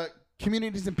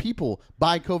communities and people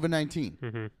by COVID-19.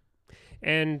 mm-hmm.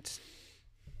 And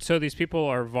so these people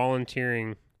are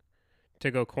volunteering to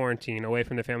go quarantine away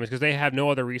from their families because they have no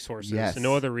other resources, Yes. and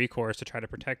no other recourse to try to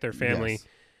protect their family, Yes.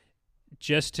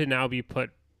 just to now be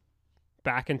put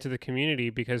back into the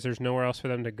community because there's nowhere else for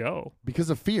them to go.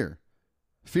 Because of fear.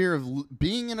 Fear of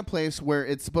being in a place where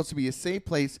it's supposed to be a safe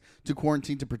place to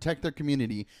quarantine to protect their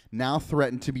community, now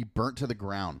threatened to be burnt to the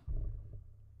ground.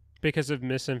 Because of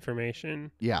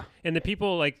misinformation. Yeah. And the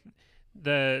people like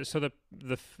the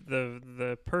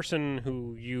person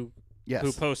who Yes.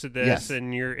 who posted this Yes.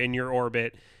 in your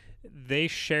orbit, they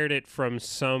shared it from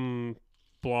some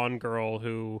blonde girl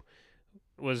who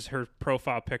was her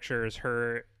profile picture is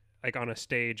her like on a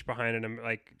stage behind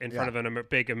like in front of a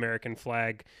big American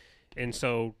flag. And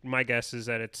so my guess is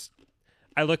that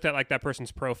I looked at like that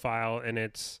person's profile and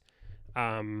it's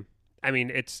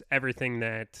it's everything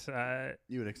that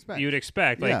You would expect. you'd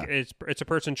expect. Like Yeah. it's a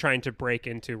person trying to break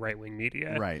into right-wing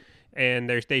media. Right. And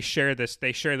they share this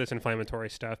inflammatory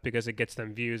stuff because it gets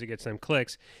them views, it gets them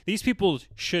clicks. These people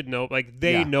should know, like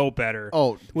they Yeah. know better.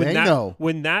 Oh, they that, know.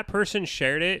 When that person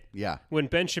shared it, Yeah. when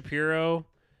Ben Shapiro,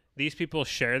 these people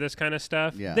share this kind of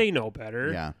stuff, Yeah. they know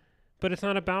better. Yeah. But it's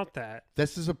not about that.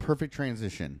 This is a perfect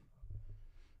transition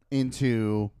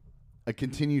into a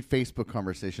continued Facebook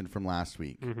conversation from last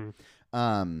week. Mm-hmm.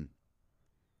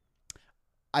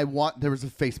 There was a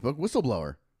Facebook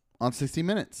whistleblower on 60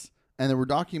 Minutes, and there were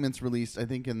documents released, I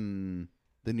think, in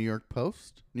the New York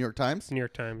Times. New York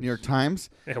Times.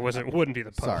 It wouldn't be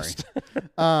the Post.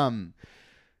 Sorry.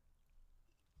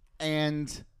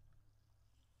 And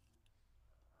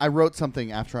I wrote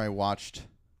something after I watched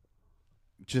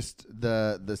just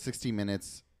the 60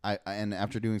 Minutes. And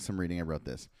after doing some reading, I wrote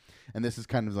this. And this is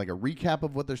kind of like a recap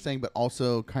of what they're saying, but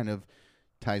also kind of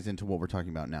ties into what we're talking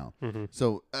about now. Mm-hmm.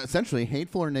 So essentially,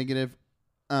 hateful or negative.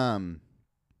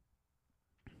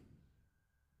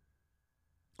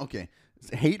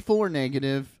 Hateful or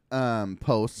negative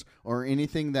posts or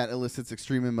anything that elicits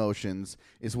extreme emotions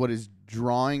is what is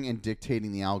drawing and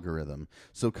dictating the algorithm.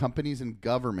 So companies and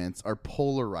governments are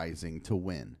polarizing to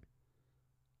win.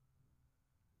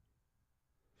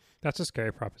 That's a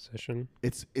scary proposition.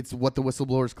 It's what the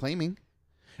whistleblower is claiming.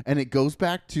 And it goes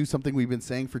back to something we've been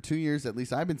saying for 2 years. At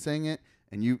least I've been saying it,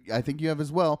 and I think you have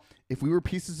as well. If we were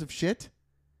pieces of shit,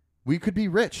 we could be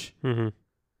rich. Mm-hmm.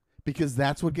 Because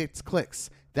that's what gets clicks.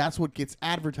 That's what gets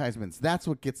advertisements. That's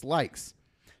what gets likes.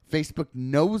 Facebook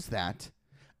knows that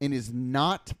and is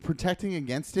not protecting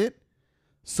against it.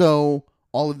 So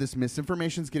all of this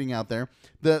misinformation is getting out there.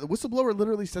 The whistleblower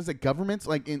literally says that governments,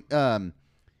 like in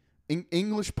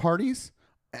English parties,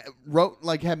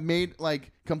 have made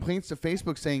complaints to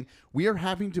Facebook saying we are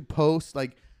having to post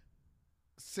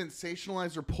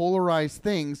sensationalized or polarized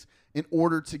things in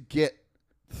order to get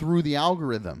through the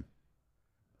algorithm.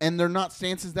 And they're not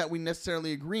stances that we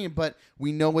necessarily agree in, but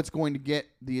we know what's going to get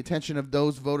the attention of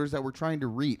those voters that we're trying to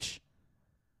reach.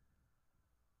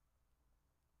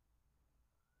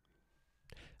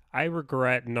 I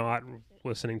regret not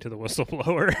listening to the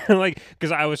whistleblower,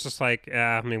 because I was just like, what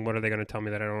are they going to tell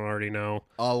me that I don't already know?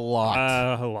 A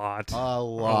lot, a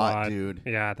lot, dude.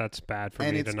 Yeah, that's bad for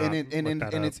me it's, to not.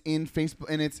 And it's in Facebook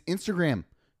and it's Instagram,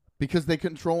 because they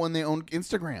control and they own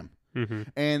Instagram. Mm-hmm.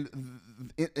 And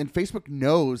Facebook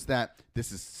knows that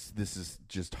this is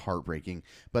just heartbreaking.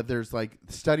 But there's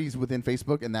studies within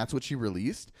Facebook, and that's what she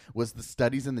released was the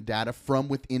studies and the data from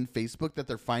within Facebook that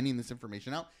they're finding this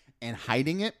information out and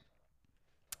hiding it.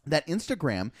 That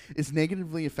Instagram is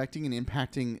negatively affecting and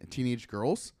impacting teenage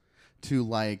girls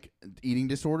to eating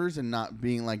disorders and not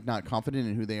being not confident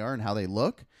in who they are and how they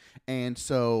look. And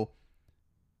so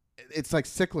it's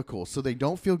cyclical. So they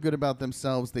don't feel good about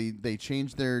themselves. They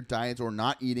change their diets or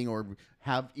not eating or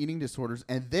have eating disorders.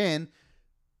 And then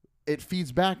it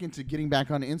feeds back into getting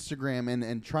back on Instagram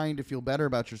and trying to feel better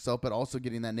about yourself, but also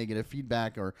getting that negative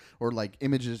feedback or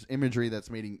imagery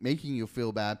that's making you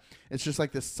feel bad. It's just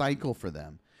this cycle for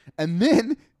them. And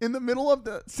then in the middle of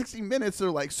the 60 Minutes,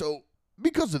 they're like, so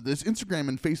because of this, Instagram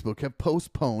and Facebook have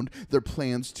postponed their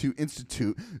plans to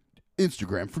institute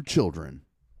Instagram for children.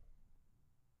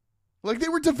 They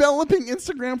were developing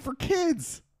Instagram for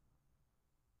kids.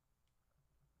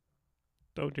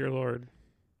 Oh, dear Lord.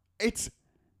 It's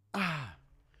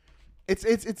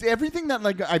everything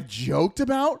that I've joked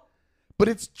about, but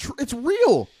it's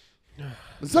real.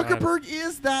 Zuckerberg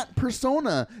is that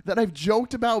persona that I've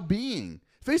joked about being.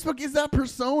 Facebook is that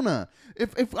persona.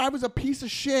 If I was a piece of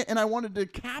shit and I wanted to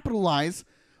capitalize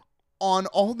on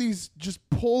all these just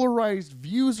polarized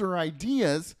views or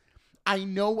ideas, I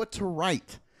know what to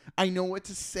write. I know what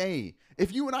to say.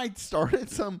 If you and I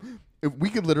started if we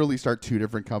could literally start 2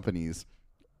 different companies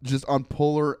just on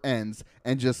polar ends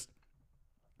and just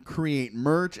create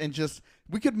merch and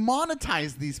we could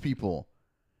monetize these people.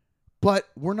 But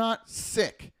we're not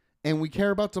sick, and we care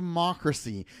about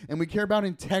democracy, and we care about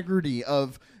integrity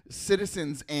of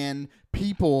citizens and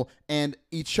people and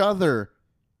each other.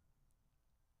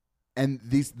 And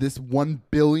this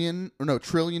 $1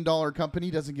 trillion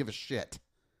company doesn't give a shit.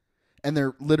 And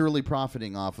they're literally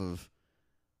profiting off of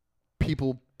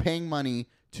people paying money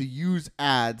to use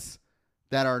ads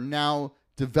that are now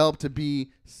developed to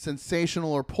be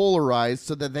sensational or polarized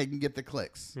so that they can get the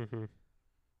clicks. Mm-hmm.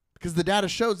 Because the data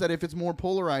shows that if it's more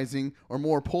polarizing or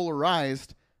more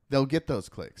polarized, they'll get those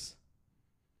clicks.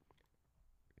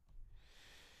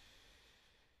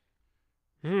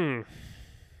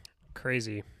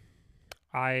 Crazy.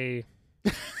 I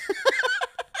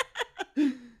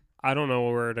don't know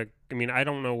where to. I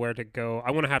don't know where to go.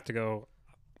 I'm gonna have to go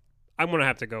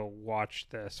watch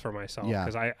this for myself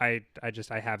because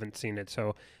I haven't seen it.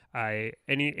 So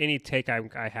any take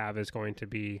I have is going to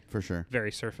be for sure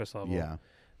very surface level. Yeah,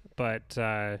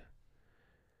 but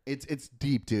it's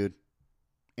deep, dude.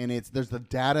 And there's the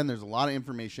data and there's a lot of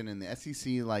information. And the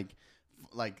SEC,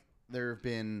 there have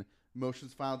been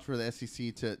motions filed for the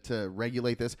SEC to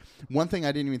regulate this. One thing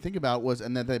I didn't even think about was,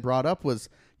 and that they brought up was,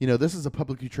 this is a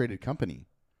publicly traded company.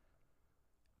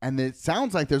 And it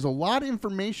sounds like there's a lot of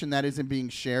information that isn't being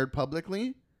shared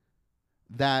publicly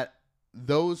that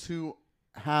those who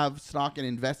have stock and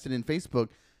invested in Facebook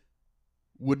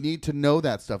would need to know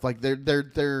that stuff. Like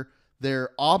they're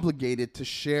obligated to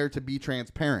share, to be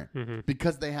transparent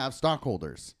because they have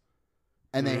stockholders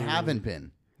and they haven't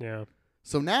been. Yeah.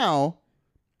 So now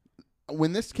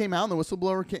when this came out and the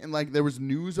whistleblower came, like there was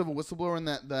news of a whistleblower and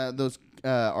that those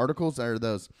articles or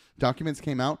those documents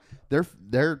came out,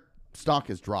 their stock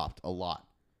has dropped a lot.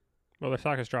 Well, their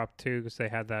stock has dropped too because they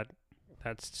had that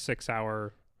 6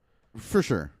 hour. For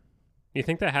sure. Do you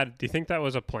think that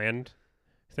was a planned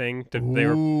thing? They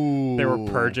were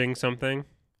purging something?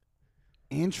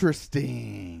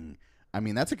 Interesting. I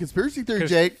mean, that's a conspiracy theory,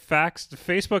 Jake.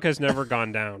 Facebook has never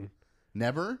gone down.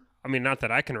 Never? I mean, not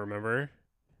that I can remember.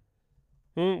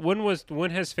 When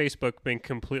has Facebook been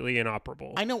completely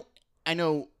inoperable? I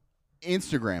know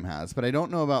Instagram has, but I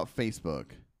don't know about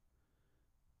Facebook.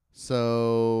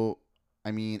 So,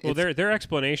 I mean, well, their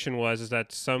explanation is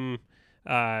that some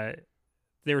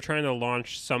they were trying to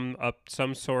launch some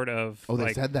sort of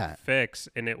they said that fix,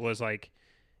 and it was like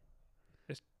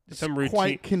some routine.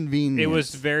 Quite convenient. It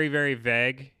was very, very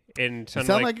vague and you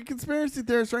sound like a conspiracy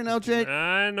theorist right now, Jake.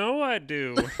 I know I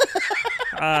do.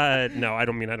 No, I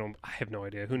don't mean I don't. I have no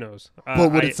idea. Who knows? Well,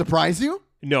 would it surprise you?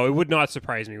 No, it would not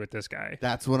surprise me with this guy.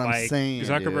 That's what I'm saying.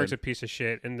 Zuckerberg's dude. a piece of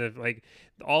shit, and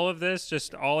all of this,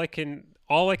 just all I can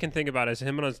think about is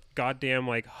him on his goddamn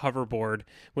hoverboard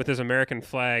with his American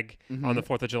flag on the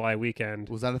 4th of July weekend.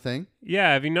 Was that a thing?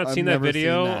 Yeah, have you not seen that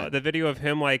video? Seen that. The video of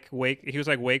him he was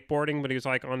wakeboarding, but he was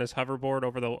on his hoverboard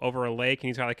over a lake, and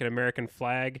he's got an American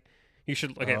flag. You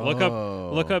should look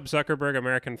up Zuckerberg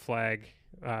American flag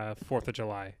 4th of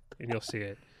July, and you'll see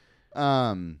it.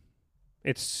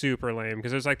 It's super lame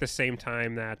because it was the same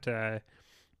time that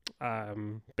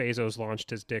Bezos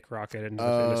launched his dick rocket into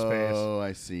space. Oh,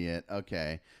 I see it.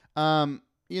 Okay. And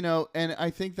I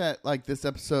think that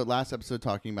last episode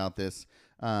talking about this,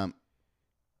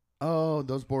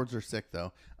 those boards are sick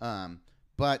though.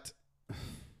 But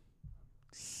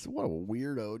what a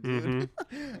weirdo, dude.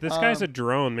 This guy's a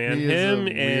drone, man. He Him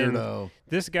is a and weirdo.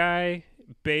 this guy,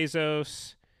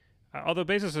 Bezos. Although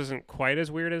Bezos isn't quite as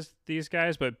weird as these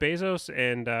guys, but Bezos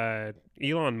and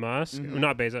Elon Musk,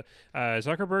 not Bezos,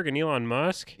 Zuckerberg and Elon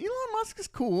Musk. Elon Musk is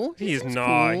cool. He is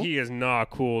not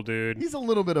cool, dude. He's a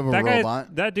little bit of a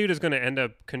robot. That dude is going to end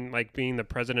up being the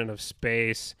president of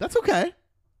space. That's okay.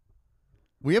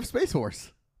 We have Space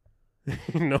Force.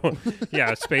 No,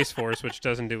 yeah, Space Force, which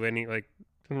doesn't do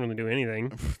doesn't really do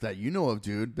anything that you know of,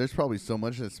 dude. There's probably so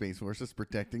much that Space Force is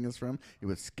protecting us from. It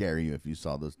would scare you if you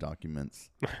saw those documents.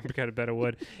 I gotta bet it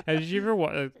would. Did you ever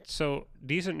watch? So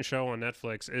decent show on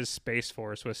Netflix is Space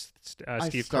Force with Steve Carell.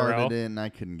 I started it and I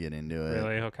couldn't get into it.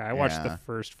 Really? Okay. I watched the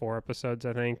first 4 episodes,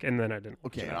 I think, and then I didn't.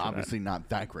 Okay, obviously not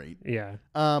that great. Yeah.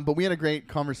 But we had a great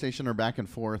conversation or back and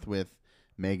forth with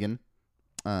Megan,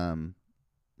 who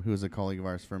is a colleague of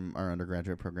ours from our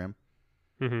undergraduate program.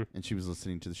 Mm-hmm. And she was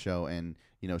listening to the show, and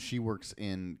she works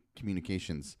in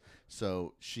communications,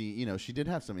 so she did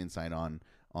have some insight on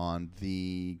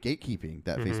the gatekeeping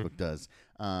that Facebook does,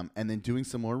 and then doing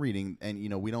some more reading. And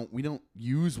we don't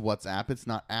use WhatsApp; it's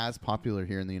not as popular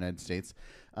here in the United States,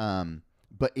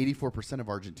 but 84% of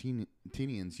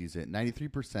Argentinians use it.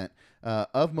 93%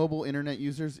 of mobile internet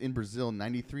users in Brazil,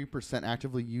 93%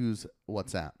 actively use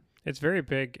WhatsApp. It's very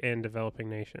big in developing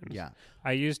nations. Yeah,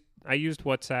 I used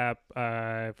WhatsApp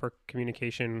for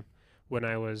communication when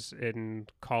I was in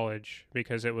college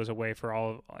because it was a way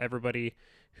for everybody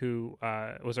who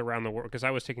was around the world, because I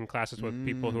was taking classes with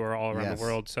people who are all around the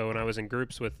world. So when I was in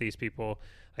groups with these people,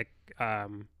 I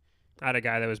had a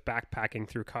guy that was backpacking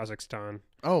through Kazakhstan.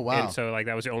 Oh wow! And so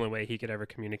that was the only way he could ever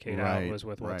communicate out was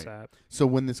with WhatsApp. So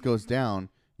when this goes down,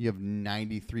 you have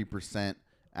 93%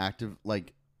 active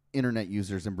internet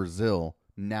users in Brazil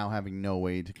now having no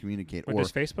way to communicate. Wait,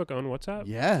 does Facebook own WhatsApp?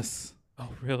 Yes. Oh,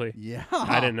 really? Yeah.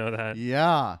 I didn't know that.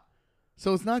 Yeah.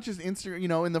 So it's not just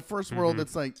Instagram. In the first world,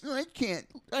 it's I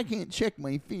can't check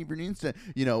my favorite Insta.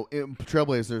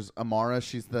 Trailblazers, Amara,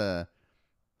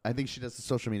 I think she does the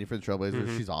social media for the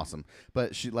Trailblazers. She's awesome.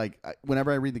 But she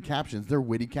whenever I read the captions, they're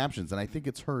witty captions, and I think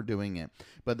it's her doing it.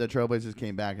 But the Trailblazers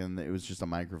came back, and it was just a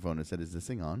microphone and said, "Is this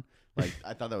thing on?"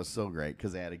 I thought that was so great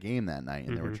because they had a game that night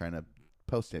and they were trying to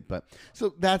post it. But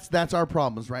so that's our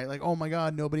problems, right? Oh my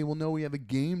God, nobody will know we have a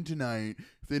game tonight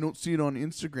if they don't see it on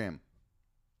Instagram.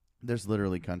 There's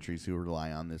literally countries who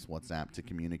rely on this WhatsApp to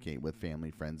communicate with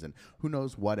family, friends, and who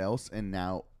knows what else. And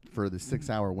now for the 6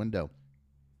 hour window,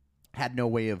 had no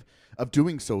way of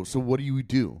doing so. So what do you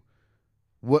do?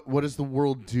 What does the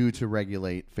world do to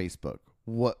regulate Facebook?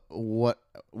 What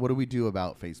do we do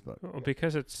about Facebook? Well,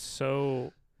 because it's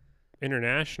so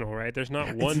international, right? There's not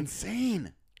It's one.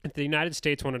 insane. If the United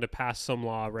States wanted to pass some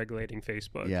law regulating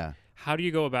Facebook, Yeah. how do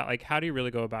you go about how do you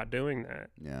really go about doing that?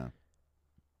 Yeah.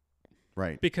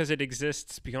 Right. Because it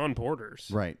exists beyond borders.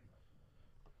 Right.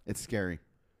 It's scary.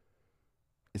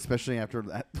 Especially after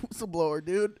that whistleblower,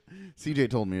 dude. CJ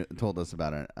told us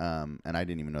about it, and I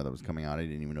didn't even know that was coming out. I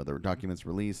didn't even know there were documents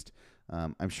released.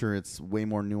 I'm sure it's way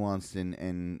more nuanced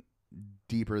and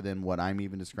deeper than what I'm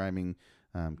even describing,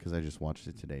 because I just watched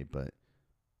it today. But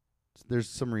there's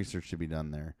some research to be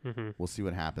done there. Mm-hmm. We'll see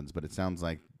what happens, but it sounds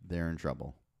like they're in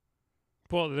trouble.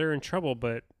 Well, they're in trouble,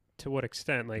 but to what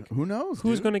extent? Who knows?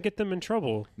 Who's dude? going to get them in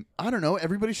trouble? I don't know.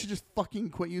 Everybody should just fucking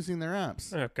quit using their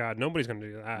apps. Oh, God, nobody's going to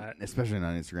do that. Especially on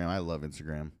Instagram. I love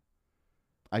Instagram.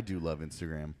 I do love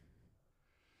Instagram.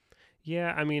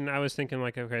 Yeah, I mean, I was thinking,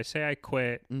 okay, say I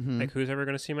quit. Mm-hmm. Who's ever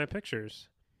going to see my pictures?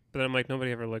 But then I'm like,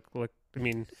 nobody ever look. I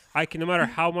mean, I can, no matter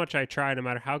how much I try, no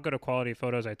matter how good a quality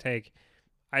photos I take,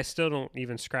 I still don't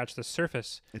even scratch the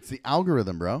surface. It's the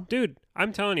algorithm, bro. Dude,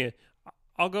 I'm telling you,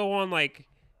 I'll go on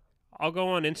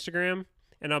Instagram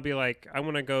and I'll be like, I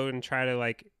want to go and try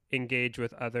to engage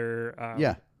with other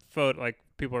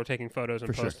people are taking photos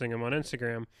and For posting them on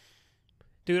Instagram.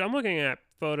 Dude, I'm looking at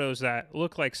photos that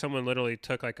look like someone literally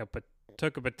took a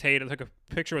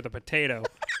picture with a potato.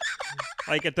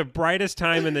 At the brightest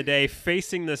time in the day,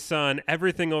 facing the sun,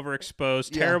 everything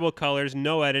overexposed, terrible colors,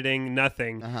 no editing,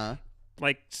 nothing.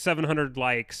 700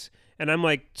 likes, and I'm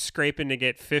scraping to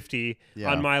get 50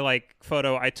 on my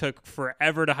photo. I took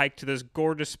forever to hike to this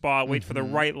gorgeous spot, wait for the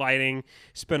right lighting,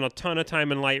 spend a ton of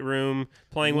time in Lightroom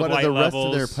playing with light levels.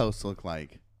 What do the rest of their posts look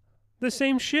like? The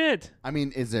same shit. I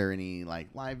mean, is there any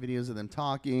live videos of them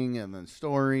talking and then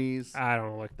stories? I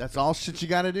don't know. That's all shit you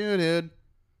got to do, dude.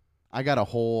 I got a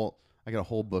whole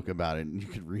book about it, and you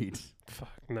could read. Fuck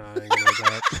no, I ain't gonna do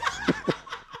that.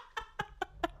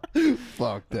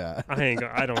 Fuck that.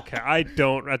 I don't care. I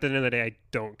don't. At the end of the day, I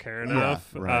don't care enough.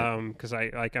 Right. Because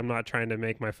I'm not trying to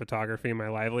make my photography my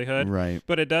livelihood. Right.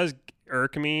 But it does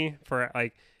irk me for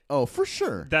Oh, for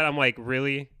sure. that I'm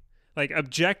really.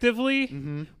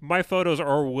 Objectively, my photos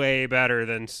are way better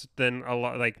than a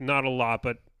lot. Not a lot,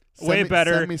 but way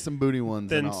better. Send me some booty ones,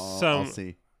 than and I'll some.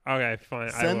 see. Okay, fine.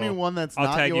 Send me one that's I'll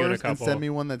not tag you in a yours, and couple. send me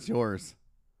one that's yours.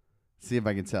 See if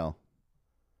I can tell.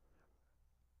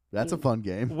 That's a fun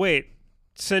game. Wait,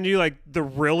 send you the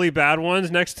really bad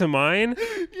ones next to mine?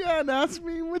 Yeah, and ask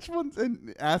me which ones.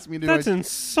 And ask me to. That's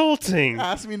insulting.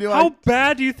 Ask me to. How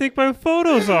bad do you think my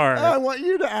photos are? I want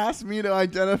you to ask me to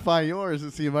identify yours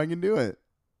and see if I can do it.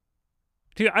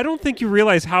 Dude, I don't think you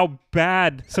realize how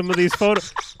bad some of these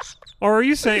photos. Or are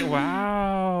you saying,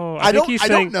 "Wow"? I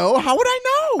don't know. How would I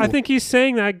know? I think he's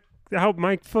saying that how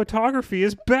my photography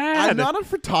is bad. I'm not a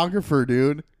photographer,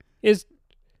 dude.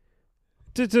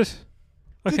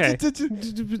 Okay.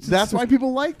 That's why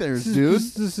people like theirs, dude.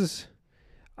 This is.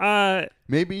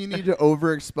 Maybe you need to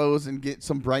overexpose and get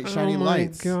some bright, shiny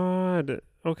lights. Oh my god.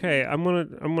 Okay, I'm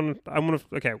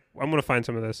gonna find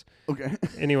some of this. Okay.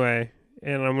 Anyway,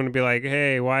 and I'm gonna be like,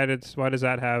 hey, why does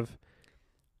that have?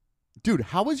 Dude,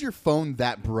 how is your phone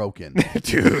that broken?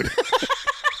 Dude.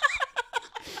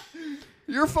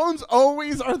 Your phones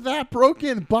always are that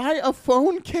broken. Buy a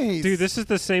phone case. Dude, this is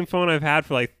the same phone I've had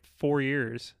for 4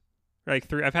 years.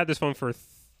 3. I've had this phone for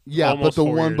yeah, almost but the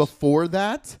 4 one years. before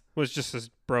that Was just as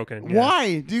broken. Yeah.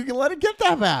 Why do you let it get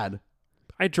that bad?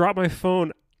 I drop my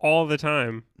phone all the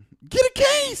time. Get a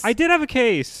case. I did have a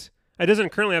case. I doesn't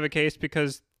currently have a case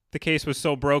because the case was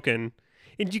so broken.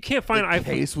 And you can't find the iPhone.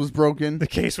 case was broken. The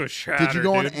case was shattered. Did you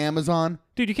go on dude. Amazon?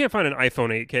 Dude, you can't find an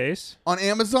iPhone 8 case. On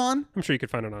Amazon? I'm sure you could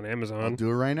find it on I'll Amazon. do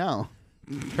it right now.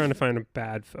 I'm trying to find a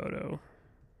bad photo.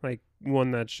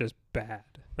 One that's just bad.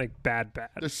 Bad.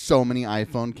 There's so many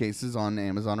iPhone cases on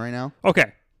Amazon right now.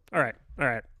 Okay. All right.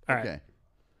 Okay.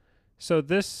 So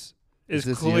this is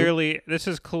this clearly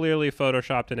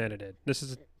photoshopped and edited. This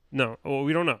is no. Well,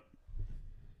 we don't know.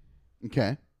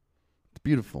 Okay. It's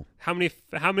beautiful. How many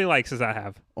likes does that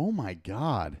have? Oh my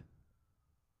god.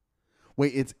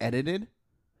 Wait, it's edited?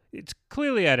 It's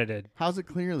clearly edited. How's it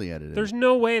clearly edited? There's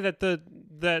no way that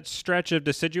that stretch of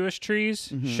deciduous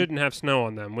trees shouldn't have snow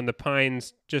on them when the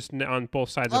pines just on both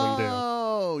sides of them do.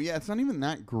 Oh, yeah, it's not even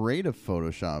that great of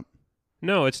Photoshop.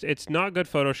 No, it's not good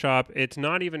Photoshop. It's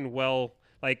not even well.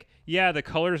 Yeah, the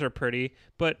colors are pretty,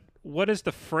 but what is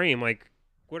the frame like?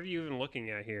 What are you even looking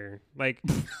at here?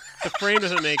 The frame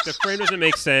doesn't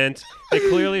make sense. They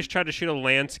clearly tried to shoot a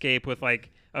landscape with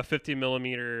a 50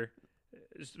 millimeter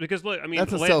because look, I mean,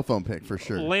 That's a cell phone pic for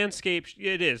sure. Landscape,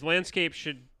 it is. Landscape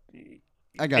should.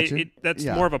 I got you. That's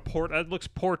Yeah. more of a That looks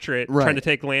portrait. Right. Trying to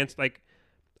take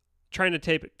trying to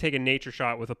take a nature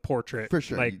shot with a portrait. For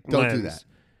sure. Like, Don't do lens.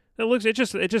 that.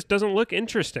 It just doesn't look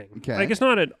interesting. Okay. Like, it's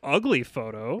not an ugly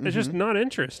photo. It's just not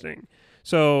interesting.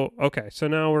 So okay, so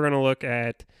now we're gonna look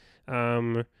at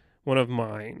one of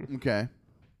mine Okay.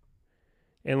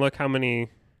 and look how many.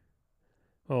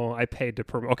 Oh, I paid to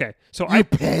promote. Okay, so I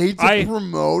paid to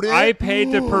promote it. I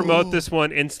paid to promote this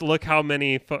one, and look how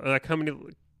many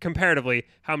comparatively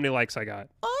how many likes I got.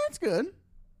 Oh, that's good.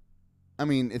 I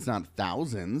mean, it's not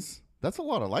thousands. That's a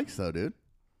lot of likes, though, dude.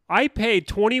 I paid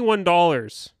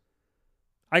 $21.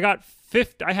 I got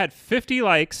 50. I had 50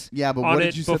 likes. Yeah, but on what it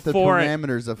did you set the before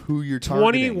parameters of who you're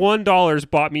targeting? $21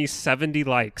 bought me 70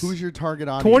 likes. Who's your target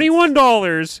audience?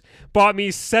 $21 bought me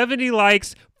 70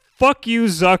 likes. Fuck you,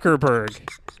 Zuckerberg.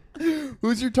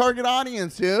 Who's your target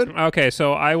audience, dude? Okay,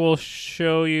 so I will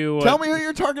show you. Tell me who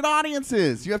your target audience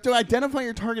is. You have to identify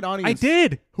your target audience. I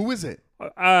did. Who is it?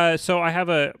 So I have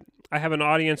an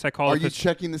audience. I call Are it. you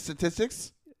checking the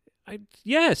statistics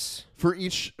Yes. for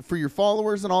your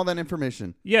followers and all that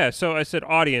information? Yeah. So I said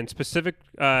audience Pacific.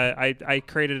 I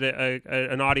created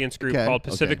an audience group Okay, called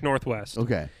Pacific okay. Northwest.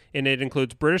 Okay. And it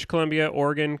includes British Columbia,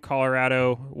 Oregon,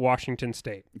 Colorado, Washington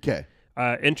State. Okay.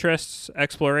 Interests: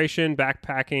 exploration,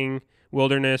 backpacking,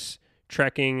 wilderness,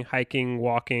 trekking, hiking,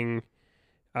 walking,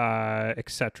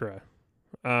 etc.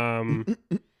 And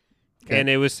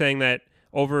it was saying that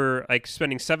over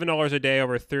spending $7 a day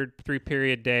over a three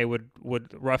period day would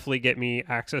roughly get me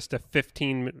access to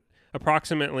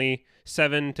approximately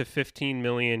 7 to 15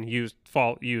 million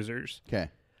users. Okay.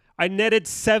 I netted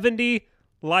 70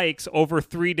 likes over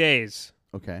 3 days.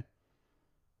 Okay.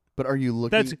 But are you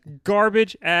looking? That's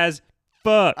garbage as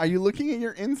fuck. Are you looking at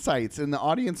your insights and the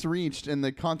audience reached and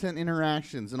the content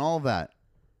interactions and all of that?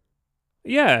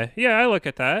 Yeah, I look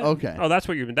at that. Okay. Oh, that's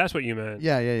what you meant.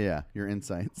 Yeah. Your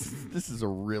insights. This is a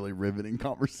really riveting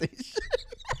conversation.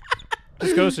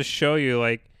 This goes to show you,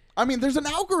 I mean, there's an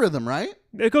algorithm, right?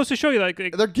 it goes to show you, They're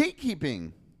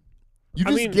gatekeeping. You I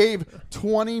just mean- gave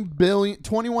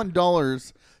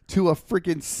 $21 to a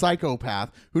freaking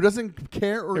psychopath who doesn't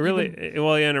care or it really, even-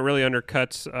 and it really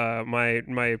undercuts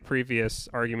my previous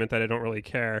argument that I don't really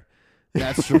care.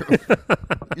 That's true.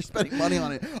 You're spending money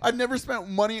on it. I've never spent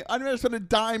money. I've never spent a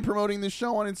dime promoting this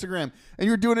show on Instagram, and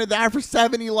you're doing it that for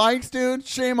 70 likes, dude.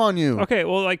 Shame on you. Okay,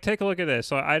 well, take a look at this.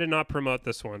 So I did not promote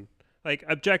this one.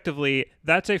 Objectively,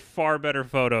 that's a far better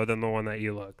photo than the one that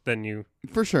you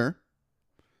For sure.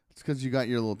 It's because you got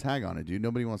your little tag on it, dude.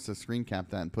 Nobody wants to screen cap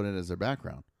that and put it as their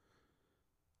background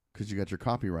because you got your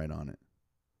copyright on it.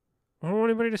 I don't want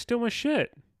anybody to steal my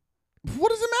shit. What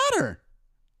does it matter?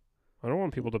 I don't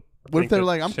want people to. What if they're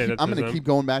like, say that I'm this going to is keep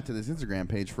going back to this Instagram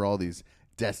page for all these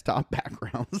desktop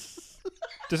backgrounds?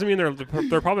 Doesn't mean they're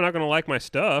probably not going to like my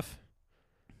stuff.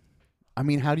 I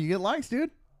mean, how do you get likes, dude?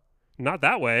 Not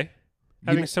that way.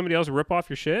 Having somebody else rip off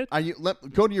your shit.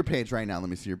 Go to your page right now.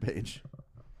 Let me see your page.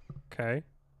 Okay.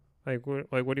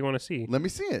 What do you want to see? Let me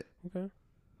see it. Okay.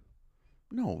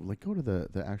 No, go to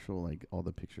the actual, all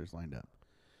the pictures lined up.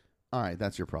 All right,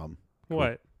 that's your problem. Cool.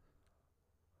 What?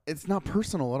 It's not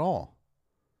personal at all.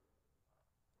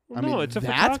 Well, I no, mean, it's a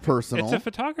that's personal. It's a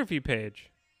photography page.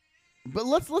 But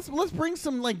let's bring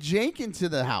some Jake into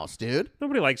the house, dude.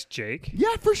 Nobody likes Jake.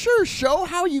 Yeah, for sure. Show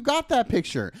how you got that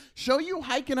picture. Show you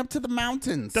hiking up to the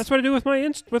mountains. That's what I do with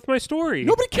my story.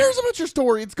 Nobody cares about your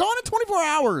story. It's gone in 24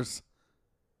 hours.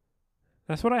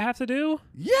 That's what I have to do?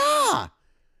 Yeah.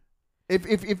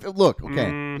 If look,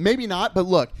 okay, maybe not, but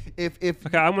look, if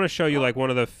okay, I'm going to show you one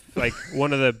of the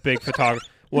big photographers.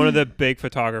 One of the big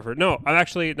photographers. No, I'm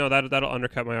actually that'll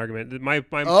undercut my argument. My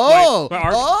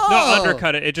not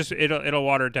undercut it. It'll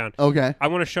water it down. Okay. I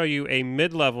want to show you a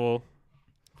mid-level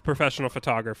professional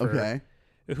photographer. Okay.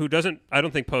 Who I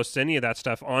don't think posts any of that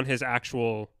stuff on his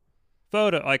actual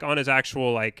photo, on his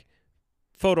actual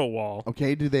photo wall.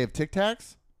 Okay. Do they have Tic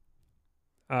Tacs?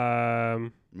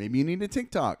 Maybe you need a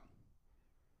TikTok.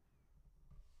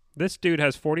 This dude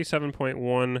has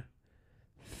 47.1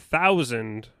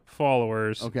 thousand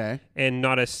followers. Okay. And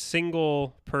not a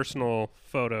single personal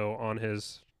photo on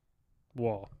his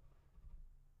wall.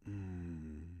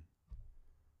 And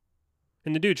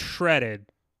the dude's shredded.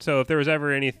 So if there was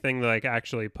ever anything to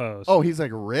actually post. Oh, he's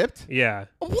ripped? Yeah.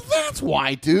 Oh, well, that's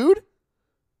why, dude.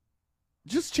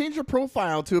 Just change your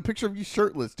profile to a picture of you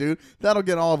shirtless, dude. That'll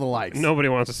get all the likes. Nobody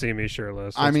wants to see me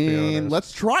shirtless. I mean,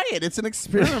 let's try it. It's an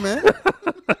experiment.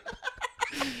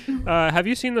 Have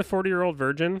you seen the 40-Year-Old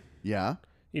Virgin? Yeah.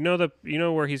 You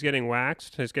know where he's getting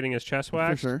waxed? He's getting his chest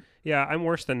waxed? For sure. Yeah, I'm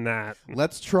worse than that.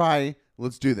 Let's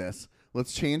do this.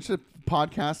 Let's change the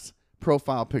podcast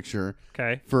profile picture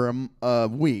Okay. for a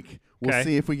week. We'll Okay.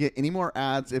 see if we get any more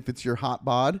ads if it's your hot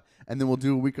bod, and then we'll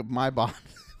do a week of my bod.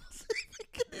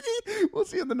 We'll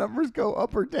see if the numbers go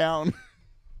up or down.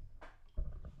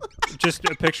 Just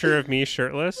a picture of me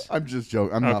shirtless. I'm just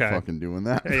joking. I'm not Okay. fucking doing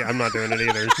that. Hey, I'm not doing it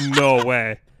either. No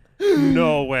way.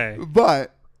 No way.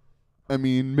 But I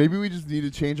mean, maybe we just need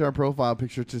to change our profile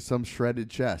picture to some shredded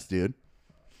chest, dude.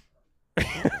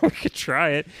 We could try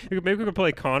it. Maybe we could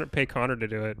pay Connor to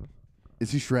do it.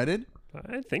 Is he shredded?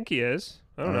 I think he is.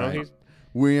 I don't All know. right. He's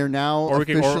We are now or we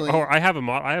could officially. or I have a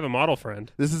model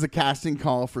friend. This is a casting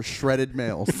call for shredded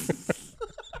males.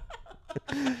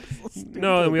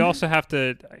 No, and we also have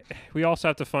to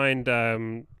find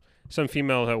some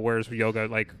female that wears yoga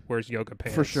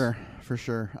pants. For sure. For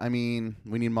sure. I mean,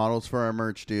 we need models for our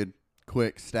merch, dude.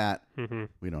 Quick stat. Mm-hmm.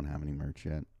 We don't have any merch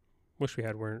yet. I wish we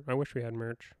had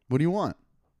merch. What do you want?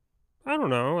 I don't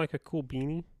know, like a cool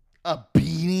beanie. A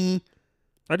beanie?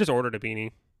 I just ordered a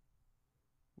beanie.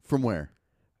 From where?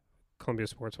 Columbia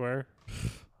Sportswear.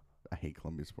 I hate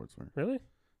Columbia Sportswear. Really?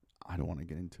 I don't want to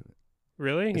get into it.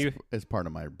 Really? It's part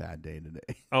of my bad day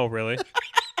today. Oh, really?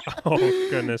 Oh,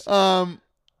 goodness.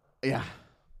 Yeah.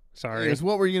 Sorry. Anyways,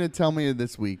 what were you going to tell me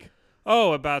this week?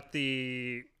 Oh, about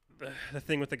the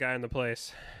thing with the guy in the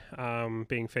place,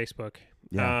 being Facebook.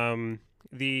 Yeah.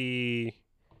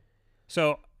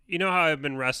 So you know how I've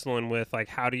been wrestling with, like,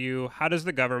 how does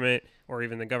the government, or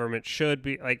even the government should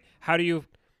be, like, how do you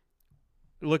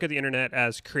look at the internet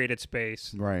as created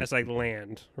space, Right. as like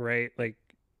land, right? Like,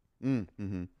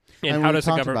 Mm-hmm. and how we does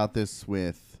the talked government? about this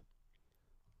with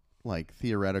like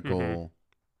theoretical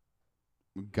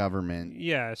government.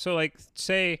 Yeah. So, like,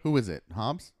 say, Who is it?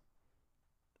 Hobbes?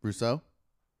 Rousseau?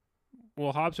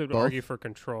 well, Hobbes would Both? argue for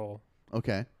control.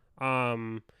 Okay.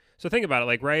 So think about it,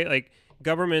 like, right, like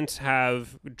governments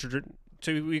have,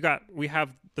 so we have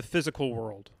the physical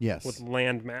world, Yes. with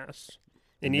land mass,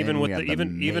 and And even then with we the have the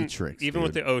even matrix, with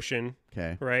dude. the ocean,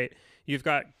 Okay. right? You've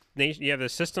got you have the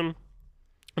system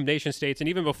of nation states, and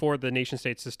even before the nation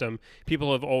state system,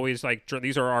 people have always like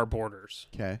these are our borders,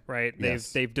 Okay. right?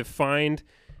 Yes. They've defined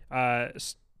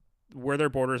where their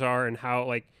borders are and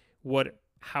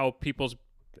how people's,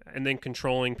 and then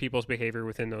controlling people's behavior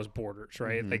within those borders,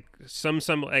 right? Mm-hmm. Like some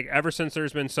like ever since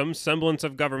there's been some semblance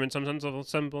of government, some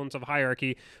semblance of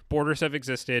hierarchy, borders have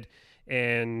existed,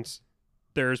 and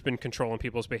there's been control on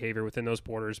people's behavior within those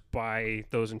borders by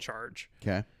those in charge.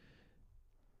 Okay.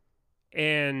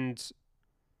 And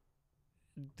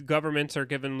governments are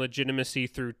given legitimacy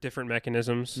through different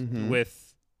mechanisms. Mhm.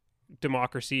 With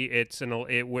democracy, it's an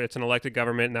elected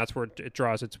government, and that's where it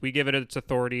draws we give it its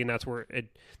authority, and that's where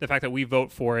the fact that we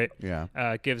vote for it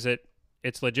Yeah. gives it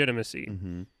its legitimacy.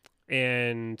 Mm-hmm.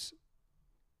 And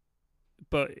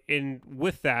but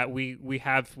with that we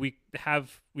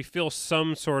feel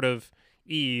some sort of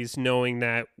ease knowing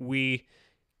that we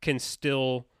can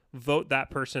still vote that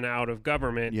person out of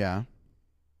government, Yeah.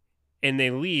 and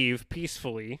they leave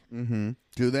peacefully. Mm-hmm.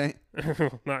 Do they?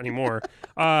 Not anymore.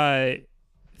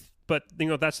 But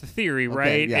that's the theory, Okay,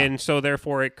 right? yeah. And so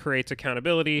therefore it creates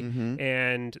accountability, Mhm.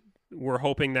 and we're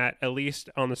hoping that at least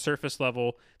on the surface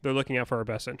level they're looking out for our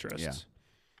best interests.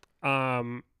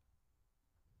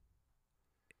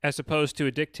 As opposed to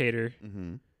a dictator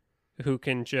Mm-hmm. who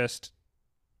can just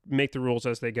make the rules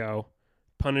as they go,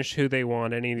 punish who they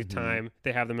want at any time.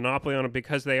 They have the monopoly on it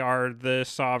because they are the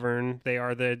sovereign, they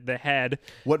are the head.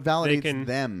 What validates can-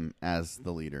 them as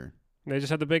the leader? They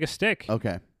just have the biggest stick,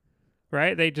 Okay.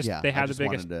 right? They just Yeah. they I have the just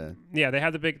biggest. wanted Yeah, they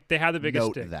have the biggest to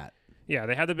note stick. that. Yeah,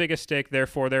 they have the biggest stick,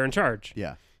 therefore they're in charge.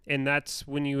 Yeah. And that's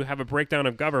when you have a breakdown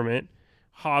of government.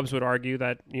 Hobbes would argue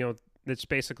that it's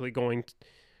basically going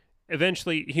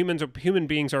eventually human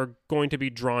beings are going to be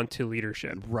drawn to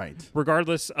leadership, Right.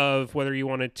 regardless of whether you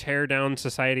want to tear down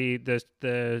society,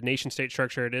 the nation state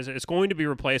structure it's going to be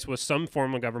replaced with some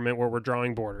form of government where we're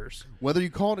drawing borders. Whether you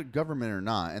call it government or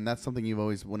not, and that's something you've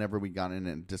always, whenever we got in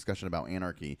a discussion about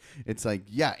anarchy, it's like,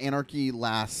 yeah, anarchy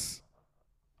lasts,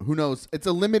 who knows, it's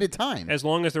a limited time. As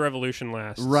long as the revolution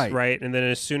lasts. Right. Right. And then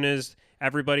as soon as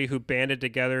everybody who banded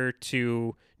together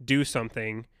to do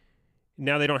something,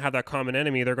 now they don't have that common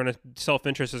enemy,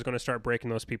 self-interest is going to start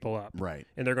breaking those people up. Right.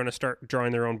 And they're going to start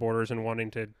drawing their own borders and wanting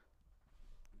to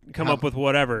come up with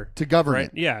whatever. To govern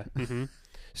Right? it. Yeah.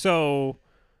 So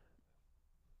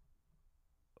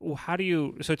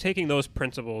taking those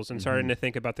principles and starting to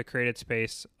think about the created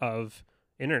space of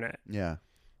internet. Yeah.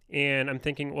 And I'm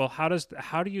thinking, well, how does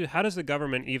the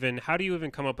government how do you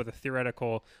even come up with a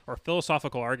theoretical or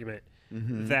philosophical argument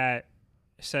that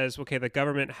says, okay, the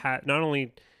government not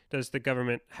only does the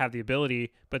government have the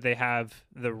ability, but they have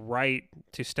the right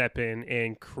to step in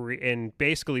and and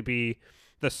basically be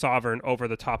the sovereign over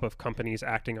the top of companies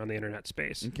acting on the internet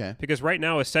space. Okay. Because right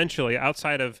now, essentially,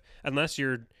 outside of, unless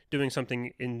you're doing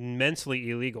something immensely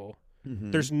illegal,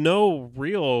 there's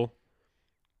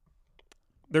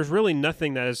really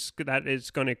nothing that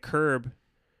is going to curb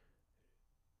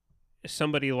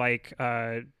somebody like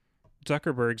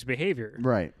Zuckerberg's behavior.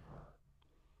 Right.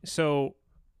 So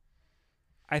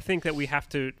I think that we have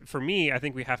to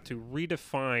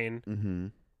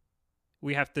redefine,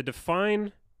 we have to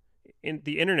define in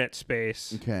the internet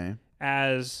space Okay.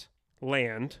 as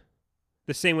land,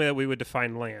 the same way that we would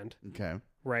define land, Okay.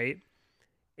 right?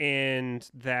 And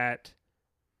that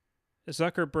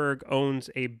Zuckerberg owns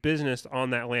a business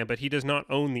on that land, but he does not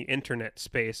own the internet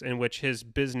space in which his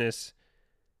business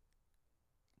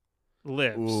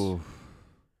lives. Ooh.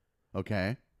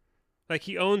 Okay. Like,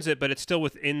 he owns it, but it's still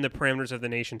within the parameters of the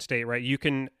nation state, right?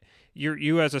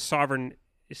 You as a sovereign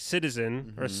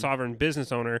citizen or a sovereign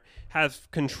business owner have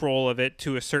control of it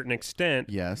to a certain extent.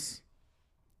 Yes.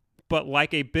 But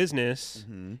like a business,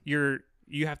 you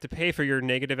have to pay for your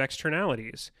negative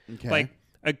externalities. Okay. Like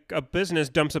a business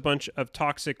dumps a bunch of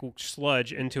toxic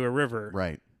sludge into a river.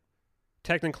 Right.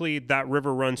 Technically, that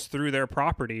river runs through their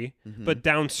property, but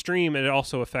downstream it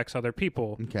also affects other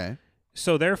people. Okay.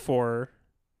 So therefore,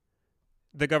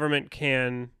 the government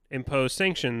can impose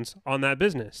sanctions on that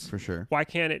business. For sure. Why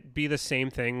can't it be the same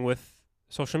thing with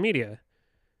social media?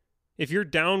 If your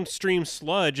downstream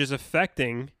sludge is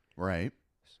affecting Right.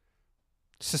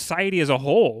 society as a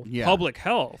whole, Yeah. public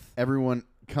health. Everyone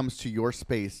comes to your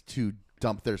space to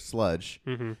dump their sludge,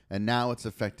 Mm-hmm. and now it's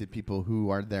affected people who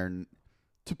are there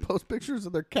to post pictures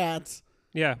of their cats.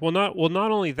 Yeah. Well, not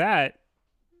only that.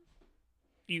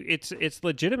 It's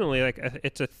legitimately like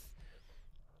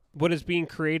what is being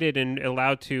created and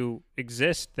allowed to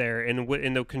exist there, and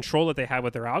in the control that they have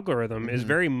with their algorithm is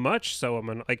very much so.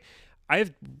 Like,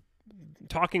 I've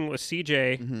talking with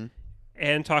CJ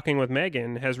and talking with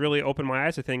Megan has really opened my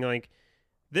eyes to think like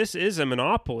this is a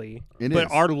monopoly, It but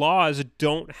is. our laws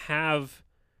don't have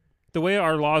the way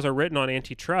our laws are written on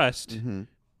antitrust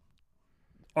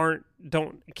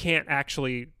can't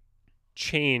actually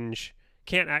change.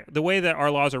 The way that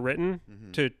our laws are written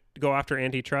to go after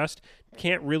antitrust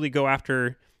can't really go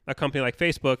after a company like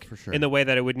Facebook For sure. in the way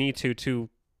that it would need to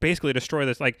basically destroy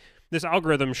this. Like, this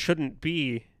algorithm shouldn't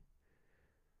be.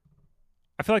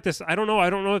 I feel like this. I don't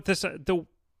know if this I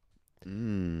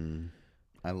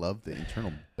love the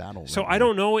internal battle. So right I here.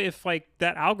 don't know if like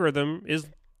that algorithm is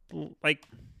like.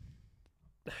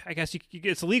 I guess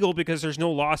it's legal because there's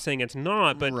no law saying it's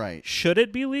not, but Right. should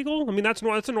it be legal? I mean, that's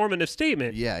a normative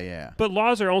statement. Yeah, yeah. But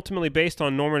laws are ultimately based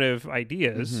on normative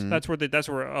ideas. That's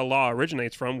where a law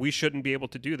originates from. We shouldn't be able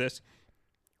to do this,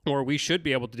 or we should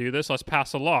be able to do this. Let's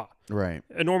pass a law. Right.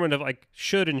 A normative like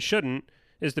should and shouldn't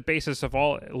is the basis of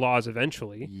all laws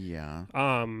eventually. Yeah.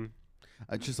 Um,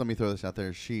 Just let me throw this out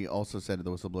there. She also said the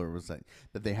whistleblower was that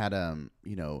they had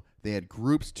they had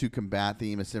groups to combat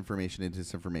the misinformation and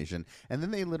disinformation, and then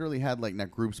they literally had like not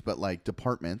groups but like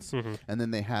departments, and then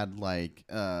they had like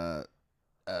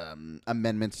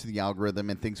amendments to the algorithm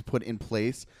and things put in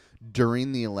place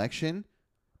during the election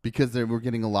because they were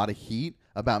getting a lot of heat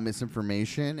about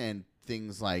misinformation and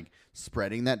things like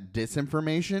spreading that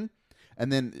disinformation.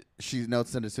 And then she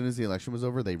notes that as soon as the election was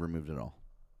over, they removed it all.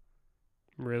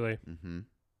 really, Mm-hmm.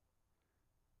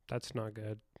 that's not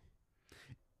good.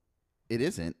 It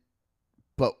isn't,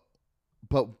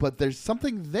 but there's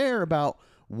something there about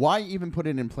why even put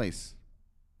it in place.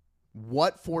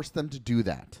 What forced them to do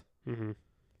that? Mm-hmm.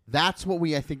 That's what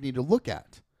I think need to look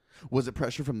at. Was it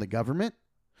pressure from the government?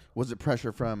 Was it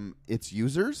pressure from its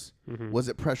users? Mm-hmm. Was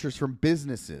it pressures from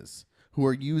businesses who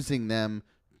are using them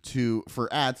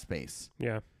for ad space?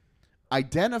 Yeah.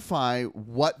 Identify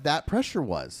what that pressure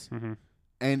was. Mm-hmm.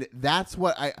 And that's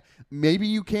what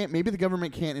maybe the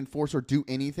government can't enforce or do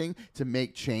anything to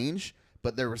make change,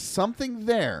 but there was something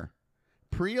there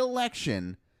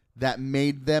pre-election that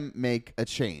made them make a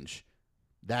change.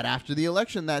 That after the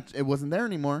election, that it wasn't there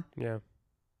anymore. Yeah.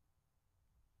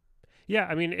 Yeah,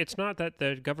 I mean, it's not that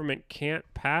the government can't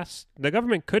pass. The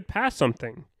government could pass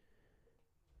something,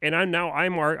 and I'm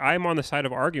on the side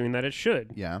of arguing that it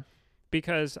should, Yeah.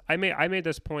 because I made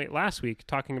this point last week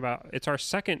talking about it's our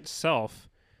second self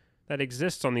that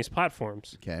exists on these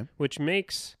platforms, Okay. which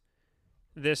makes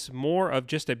this more of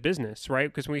just a business, right?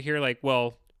 Because we hear like,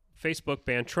 well, Facebook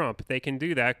banned Trump. They can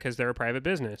do that because they're a private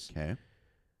business. Okay.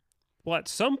 Well, at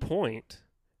some point,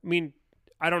 I mean,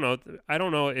 I don't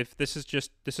know if this is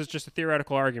just a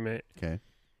theoretical argument. Okay.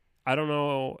 I don't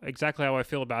know exactly how I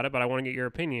feel about it, but I want to get your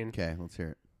opinion. Okay. Let's hear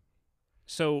it.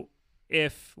 So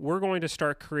if we're going to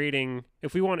start creating,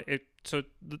 if we want it, so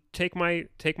take my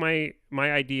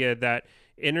idea that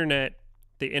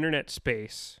the internet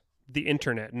space, the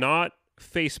internet, not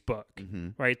Facebook,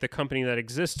 right? The company that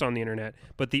exists on the internet,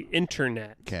 but the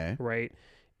internet, right,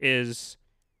 is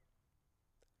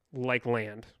like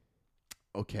land.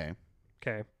 Okay.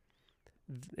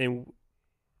 And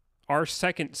our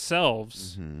second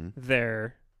selves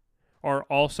there are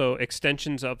also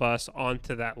extensions of us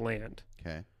onto that land.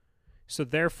 Okay. So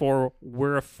therefore,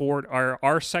 we're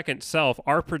our second self,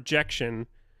 our projection,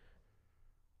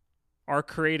 our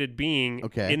created being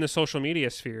in the social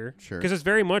media sphere. Sure. Because it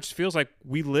very much feels like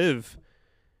we live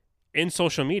in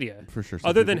social media. For sure.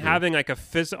 Other than having like a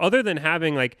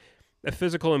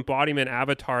physical embodiment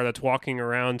avatar that's walking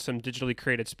around some digitally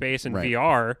created space in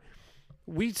VR,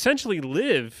 we essentially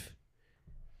live,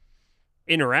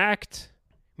 interact,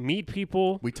 meet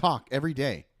people. We talk every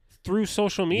day through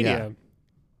social media.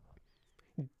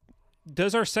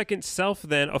 Does our second self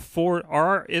then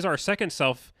is our second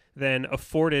self then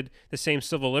afforded the same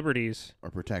civil liberties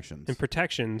or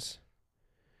protections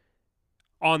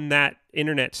on that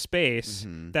internet space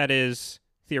that is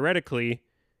theoretically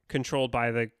controlled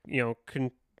by the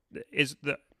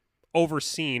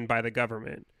overseen by the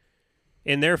government,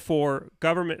 and therefore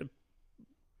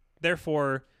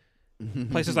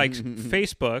places like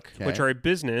Facebook, which are a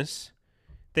business,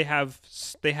 they have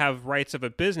rights of a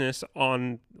business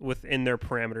within their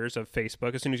parameters of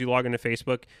Facebook. As soon as you log into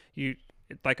Facebook,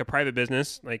 like a private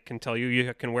business, like can tell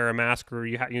you can wear a mask, or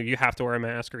you have to wear a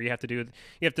mask, or you have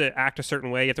to act a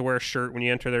certain way. You have to wear a shirt when you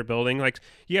enter their building. Like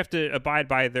you have to abide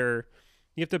by the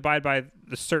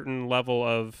certain level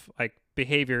of like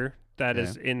behavior that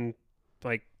is in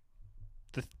like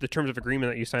the terms of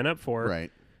agreement that you sign up for.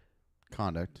 Right.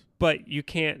 Conduct. But you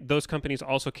can't. Those companies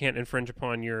also can't infringe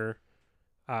upon your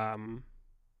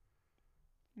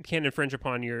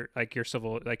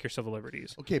civil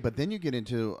liberties. Okay, but then you get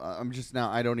into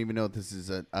I don't even know if this is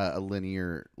a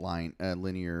linear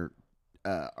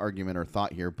argument or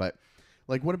thought here, but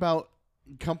like what about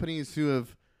companies who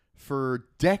have for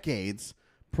decades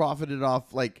profited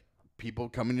off like people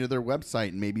coming to their website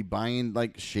and maybe buying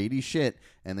like shady shit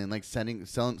and then like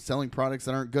selling products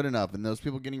that aren't good enough, and those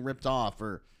people getting ripped off,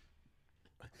 or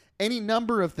any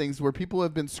number of things where people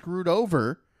have been screwed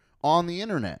over on the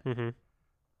internet.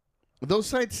 Those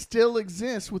sites still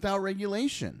exist without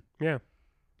regulation. Yeah.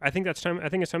 I think it's time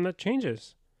that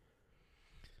changes.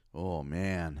 Oh,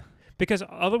 man. Because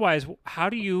otherwise, how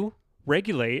do you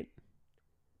regulate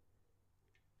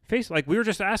Facebook? Like we were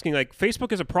just asking, like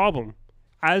Facebook is a problem,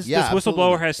 as this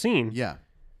whistleblower has seen. Yeah.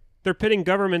 They're pitting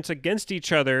governments against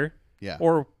each other,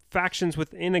 or factions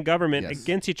within a government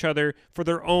against each other for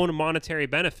their own monetary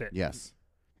benefit. Yes.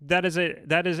 That is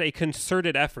a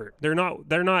concerted effort. They're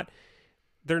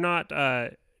not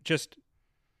just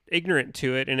ignorant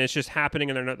to it, and it's just happening,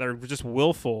 and they're just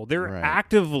willful. They're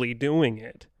actively doing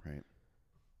it. Right.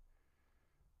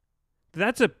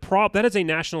 That's that is a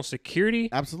national security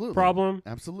problem.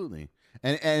 Absolutely.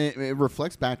 And it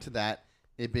reflects back to that,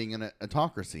 it being an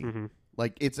autocracy.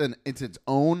 Like it's its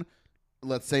own,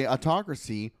 let's say,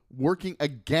 autocracy working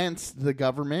against the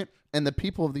government and the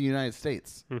people of the United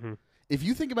States. If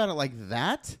you think about it like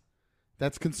that,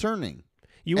 that's concerning.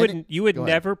 The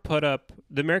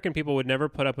American people would never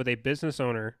put up with a business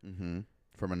owner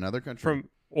from another country,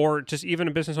 or just even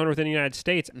a business owner within the United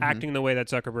States acting the way that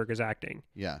Zuckerberg is acting.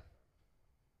 Yeah.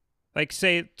 Like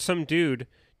say some dude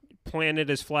planted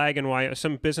his flag in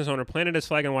some business owner planted his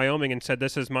flag in Wyoming and said,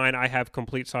 "This is mine. I have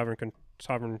complete sovereign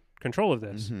control of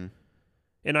this,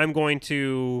 and I'm going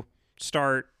to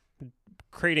start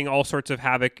creating all sorts of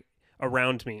havoc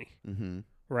around me."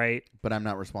 Right? But I'm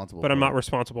not responsible. I'm not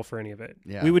responsible for any of it.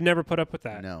 Yeah. We would never put up with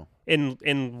that. No.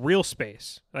 In real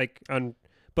space,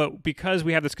 but because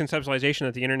we have this conceptualization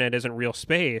that the internet isn't real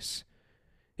space,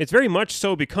 it's very much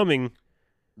so becoming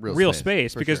real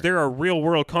space because there are real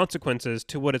world consequences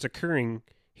to what is occurring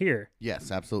here.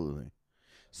 Yes, absolutely.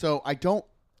 So I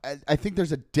think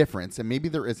there's a difference, and maybe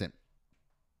there isn't,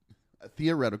 a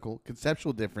theoretical,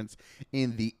 conceptual difference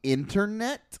in the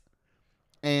internet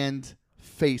and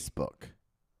Facebook.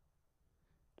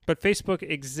 But Facebook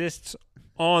exists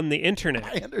on the internet.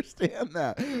 I understand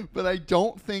that, but I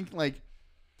don't think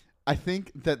I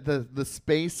think that the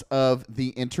space of the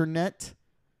internet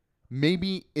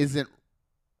maybe isn't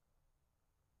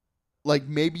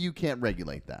maybe you can't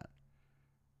regulate that.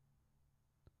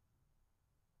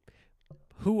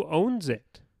 Who owns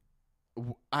it?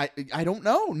 I don't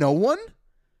know. No one?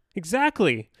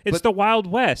 Exactly. It's the Wild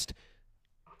West.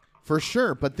 For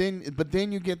sure, but then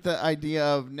you get the idea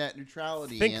of net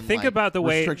neutrality and Think about the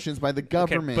way restrictions by the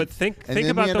government. but think and then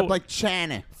about we end the up like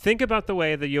China. Think about the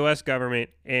way the U.S.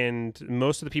 government and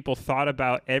most of the people thought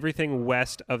about everything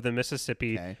west of the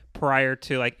Mississippi prior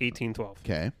to like 1812.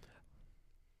 Okay.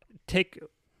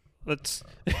 This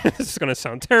is going to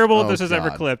sound terrible if this is God.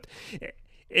 ever clipped.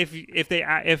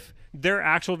 If their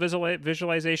actual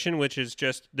visualization, which is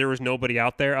just there was nobody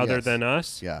out there other than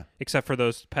us, except for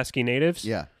those pesky natives.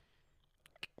 Yeah.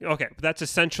 Okay, but that's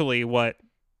essentially what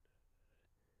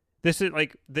this is.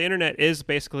 Like the internet is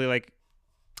basically like.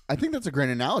 I think that's a great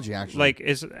analogy, actually. Like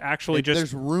is actually just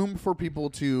there's room for people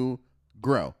to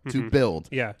grow, to build,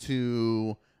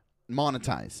 to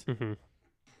monetize. Mm-hmm.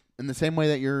 In the same way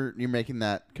that you're making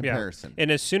that comparison. And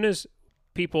as soon as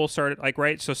people started, like,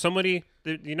 right, so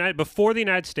before the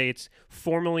United States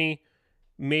formally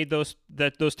made those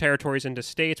territories into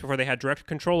states, before they had direct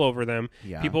control over them,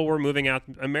 people were moving out.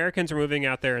 Americans were moving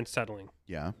out there and settling.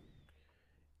 Yeah.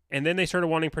 And then they started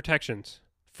wanting protections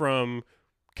from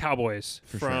cowboys,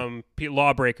 from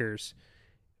lawbreakers,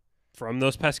 from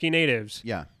those pesky natives.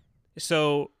 Yeah.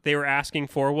 So they were asking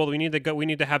for, well, we need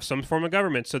to have some form of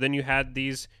government. So then you had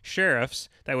these sheriffs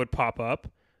that would pop up,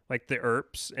 like the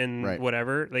ERPs and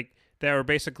whatever, like that were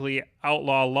basically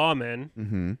outlaw lawmen.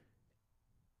 Mm-hmm.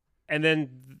 And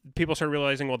then people started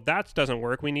realizing, well, that doesn't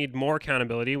work. We need more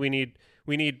accountability. We need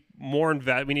more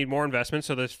investment.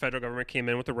 So the federal government came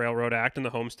in with the Railroad Act and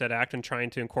the Homestead Act and trying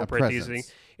to incorporate these things.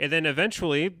 And then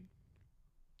eventually,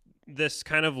 this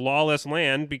kind of lawless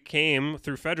land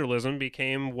through federalism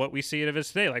became what we see it as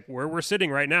today. Like where we're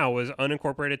sitting right now was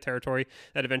unincorporated territory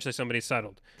that eventually somebody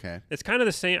settled. Okay. It's kind of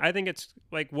the same. I think it's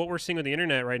like what we're seeing with the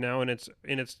internet right now. And it's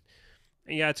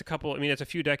a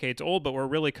few decades old, but we're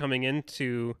really coming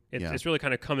into it. It's really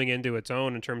kind of coming into its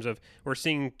own in terms of we're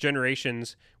seeing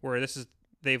generations where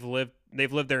they've lived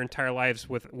their entire lives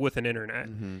with an internet.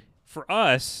 Mm-hmm. For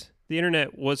us, the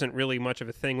internet wasn't really much of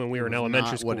a thing when we were in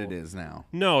elementary school. What it is now.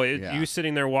 No, you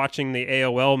sitting there watching the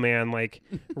AOL man like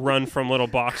run from little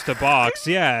box to box,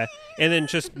 and then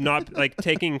just not like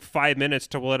taking 5 minutes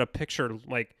to let a picture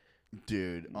like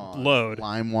load.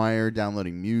 LimeWire,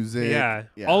 downloading music,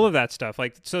 all of that stuff.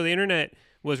 Like so, the internet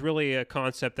was really a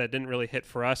concept that didn't really hit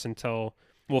for us until,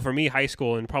 well, for me, high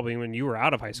school, and probably when you were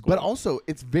out of high school. But also,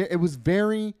 it was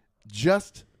very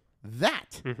just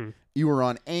that. Mm-hmm. You were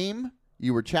on AIM.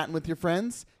 You were chatting with your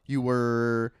friends. We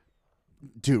were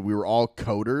all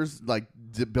coders, like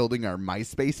building our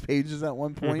MySpace pages at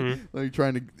one point. Like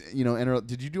trying to, enter.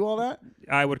 Did you do all that?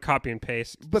 I would copy and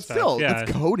paste. But stuff. still,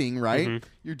 it's coding, right? Mm-hmm.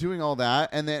 You're doing all that.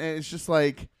 And then it's just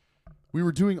like, we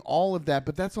were doing all of that,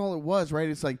 but that's all it was, right?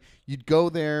 It's like, you'd go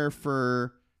there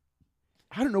for,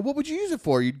 I don't know, what would you use it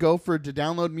for? You'd go to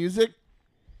download music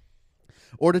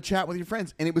or to chat with your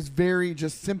friends. And it was very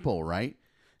just simple, right?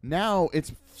 Now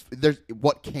there's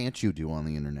what can't you do on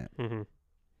the internet? Mm-hmm.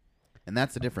 And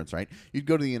that's the difference, right? You'd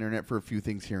go to the internet for a few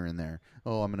things here and there.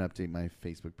 Oh, I'm going to update my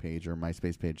Facebook page or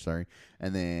MySpace page, sorry.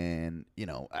 And then,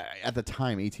 at the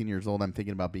time, 18 years old, I'm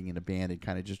thinking about being in a band and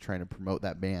kind of just trying to promote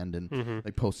that band and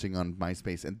like posting on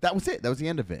MySpace. And that was it. That was the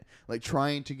end of it. Like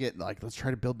trying to get let's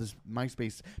try to build this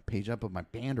MySpace page up of my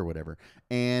band or whatever.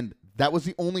 And that was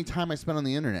the only time I spent on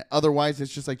the internet. Otherwise,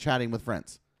 it's just like chatting with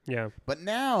friends. Yeah. But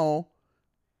now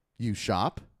you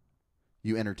shop,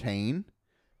 you entertain,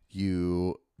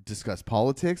 you discuss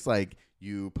politics, like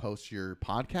you post your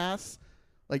podcasts,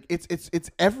 like it's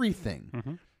everything.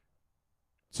 Mm-hmm.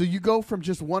 So you go from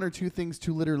just one or two things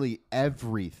to literally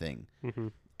everything. Mm-hmm.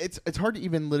 It's hard to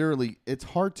even it's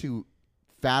hard to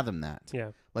fathom that.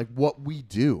 Yeah. Like what we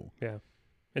do. Yeah.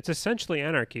 It's essentially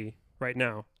anarchy right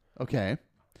now. Okay.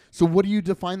 So what do you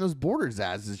define those borders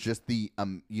as? Is just the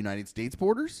United States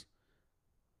borders?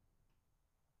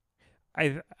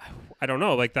 I don't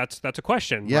know. Like that's a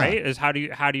question, right? Is how do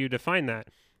you define that?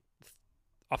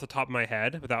 Off the top of my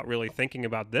head, without really thinking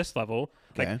about this level,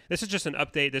 like this is just an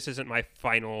update. This isn't my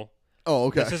final. Oh,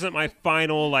 okay. This isn't my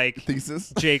final like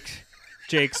thesis.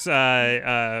 Jake's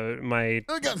my.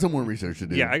 I got some more research to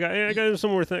do. Yeah, I got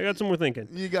some more. I got some more thinking.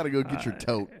 You got to go get your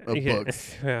tote of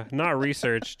books. Yeah, not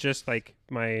research, just like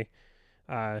my.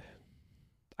 I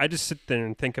just sit there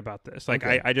and think about this. Like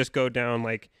I just go down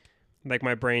like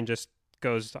my brain just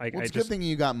goes. It's a good thing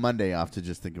you got Monday off to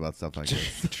just think about stuff like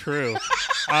this. True.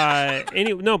 But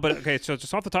okay. So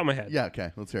just off the top of my head. Yeah.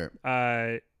 Okay. Let's hear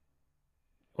it.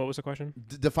 What was the question?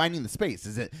 Defining the space.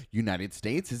 Is it United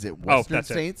States? Is it Western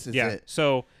states? Is it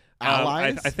so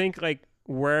allies? I think like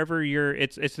wherever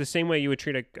it's the same way you would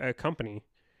treat a company,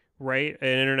 right?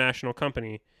 An international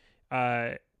company.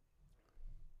 If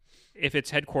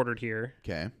it's headquartered here,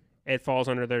 okay, it falls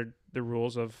under the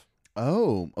rules of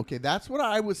Oh, okay. That's what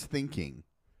I was thinking.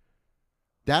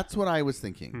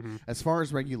 Mhm. As far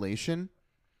as regulation,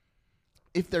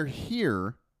 if they're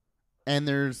here and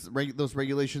there's those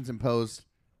regulations imposed,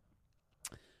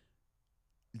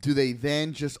 do they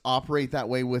then just operate that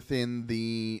way within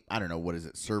the, I don't know, what is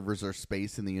it, servers or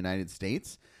space in the United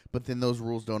States, but then those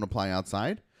rules don't apply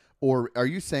outside? Or are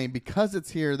you saying because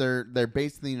it's here, they're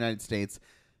based in the United States,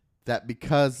 that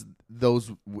because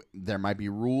there might be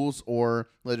rules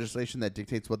or legislation that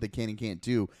dictates what they can and can't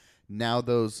do, now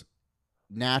those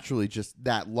naturally just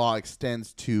that law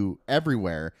extends to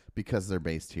everywhere because they're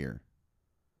based here?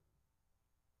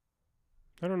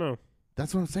 I don't know.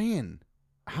 That's what I'm saying.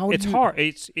 Hard. It's hard.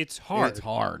 It's hard. It's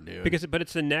hard, dude. But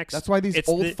it's the next. That's why these it's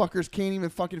old the- fuckers can't even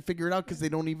fucking figure it out because they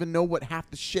don't even know what half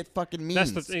the shit fucking means.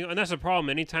 That's the thing, and that's the problem.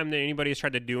 Anytime that anybody has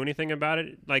tried to do anything about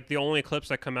it, like the only clips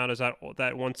that come out is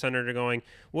that one senator going,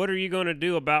 "What are you going to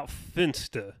do about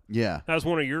Finsta? Yeah. That was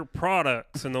one of your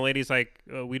products." And the lady's like,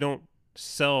 "We don't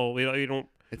sell. We don't.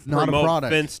 It's not a promote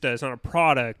product. Finsta. It's not a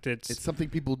product. It's something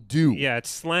people do. yeah, it's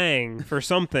slang for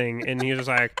something." And he was just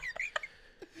like,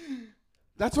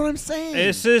 That's what I'm saying.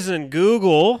 "This isn't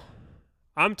Google.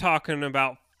 I'm talking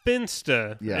about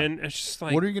Finsta." Yeah. And it's just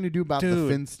like, what are you going to do about dude.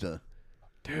 the Finsta?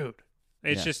 dude,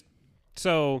 it's Yeah. just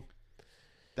so.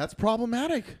 That's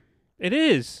problematic. It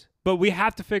is, but we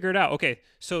have to figure it out. Okay,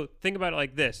 so think about it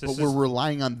like this. But we're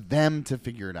relying on them to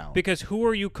figure it out. Because who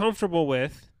are you comfortable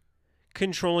with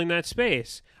controlling that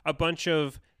space? A bunch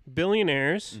of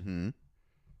billionaires Mm-hmm.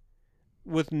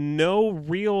 with no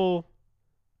real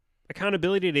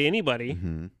accountability to anybody,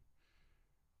 Mm-hmm.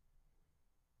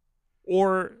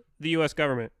 or the U.S.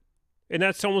 government. And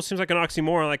that almost seems like an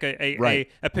oxymoron, like Right.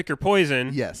 a pick your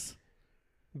poison. Yes.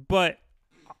 But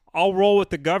I'll roll with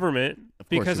the government Of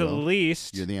course because you at will.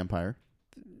 least You're the empire.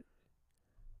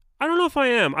 I don't know if I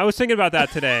am. I was thinking about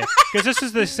that today because this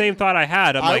is the same thought I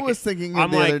had. I was thinking I'm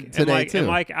the like, other today, too.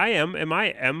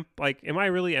 am I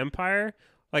really empire?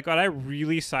 Like, would I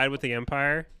really side with the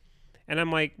empire? And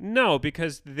I'm like, no,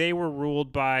 because they were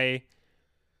ruled by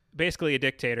basically a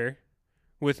dictator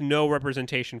with no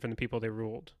representation from the people they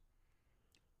ruled.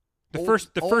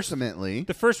 Ultimately,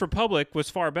 The first republic was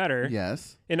far better.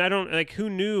 yes. And I don't like who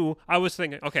knew. I was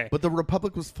thinking, okay, But the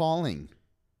republic was falling.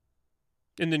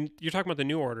 and then you're talking about the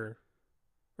New Order.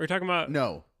 Or you're talking about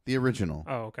No, the original.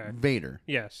 Oh, okay. Vader,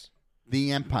 Yes.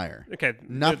 the empire. Okay.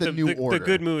 Not the New Order. The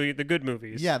good movie. The good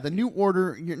movies. Yeah, the New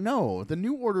Order. No, the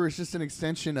New Order is just an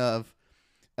extension of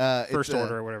First it's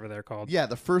Order or whatever they're called. Yeah,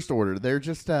 the First Order. They're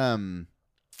just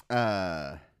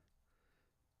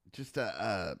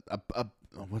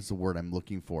what's the word I'm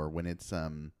looking for when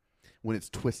it's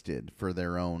twisted for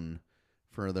their own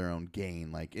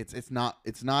gain. Like it's not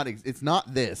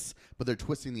this, but they're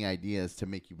twisting the ideas to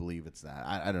make you believe it's that.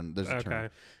 I don't. There's a term. Okay.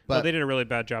 But Well, they did a really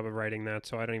bad job of writing that,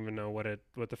 so I don't even know what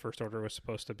the First Order was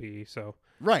supposed to be. So.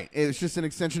 right, it was just an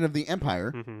extension of the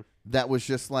Empire Mhm. that was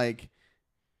just like,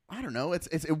 I don't know.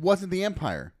 It wasn't the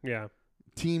Empire. Yeah.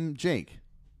 Team Jake.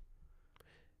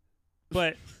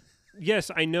 But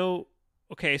yes, I know.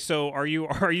 Okay, so are you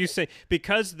saying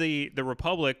because the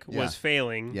Republic Yeah. was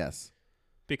failing Yes.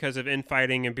 because of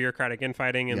infighting and bureaucratic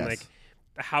infighting and Yes. like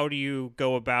how do you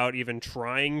go about even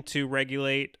trying to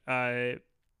regulate?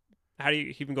 How do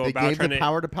you even go They about gave trying the to?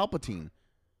 power to Palpatine.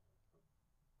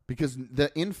 Because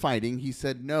the infighting, he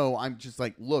said, no, I'm just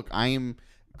like, look, I am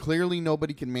clearly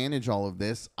nobody can manage all of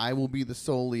this. I will be the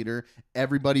sole leader.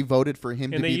 Everybody voted for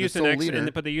him and to they be the use sole leader.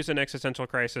 but they use an existential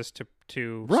crisis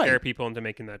to Right. scare people into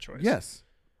making that choice. Yes.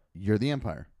 You're the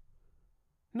Empire.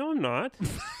 No, I'm not.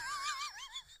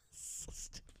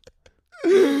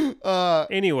 uh,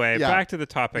 Anyway, Yeah. back to the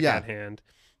topic Yeah. at hand.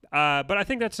 But I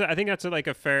think that's like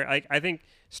a fair. I think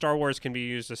Star Wars can be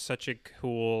used as such a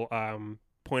cool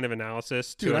point of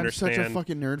analysis dude, to I'm understand such a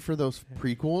fucking nerd for those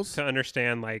prequels. to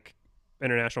understand like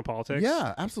international politics.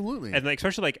 Yeah, absolutely. And like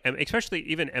especially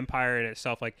even empire in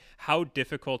itself, like how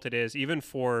difficult it is even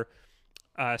for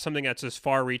something that's as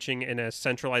far-reaching and as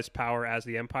centralized power as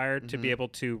the empire to be able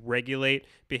to regulate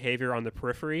behavior on the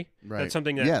periphery. Right. That's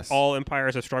something that Yes. all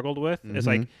empires have struggled with. Is Mhm.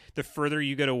 like the further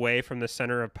you get away from the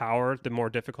center of power, the more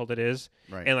difficult it is.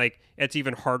 Right. And like it's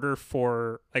even harder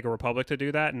for like a republic to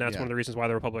do that. And that's Yeah. one of the reasons why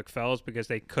the republic fell is because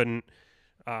they couldn't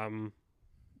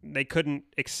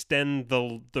extend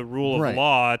the rule of Right.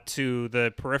 law to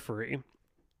the periphery.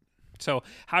 So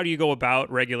how do you go about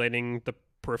regulating the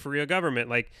periphery of government?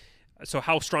 Like, so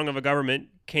how strong of a government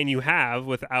can you have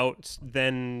without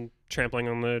then trampling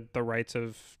on the rights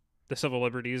of the civil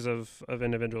liberties of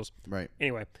individuals? Right.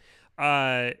 Anyway,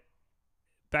 back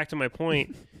to my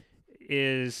point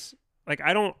is like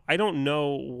I don't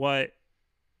know what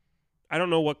I don't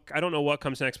know what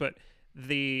comes next, but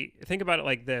think about it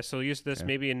like this. So use this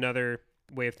maybe another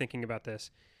way of thinking about this.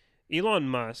 Elon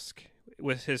Musk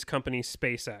with his company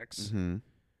SpaceX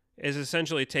is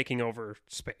essentially taking over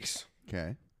space.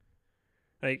 Okay.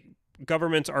 Like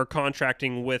governments are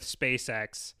contracting with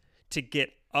SpaceX to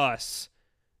get us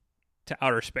to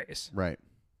outer space. Right.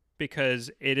 Because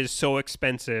it is so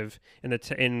expensive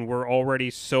and we're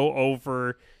already so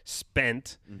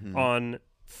overspent on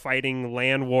fighting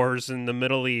land wars in the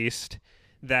Middle East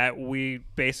that we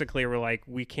basically were like,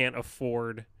 we can't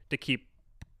afford to keep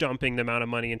dumping the amount of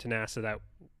money into NASA that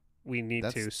we need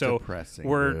That's to. So depressing,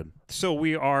 we're dude.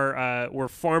 we're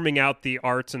farming out the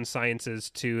arts and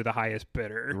sciences to the highest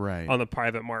bidder Right. on the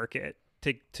private market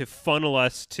to funnel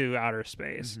us to outer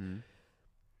space.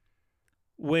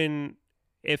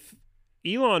 If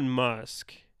Elon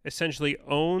Musk essentially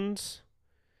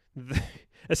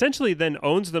then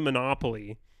owns the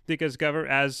monopoly, because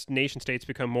as nation states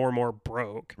become more and more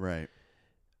broke, Right.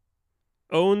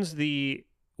 owns the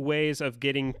ways of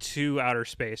getting to outer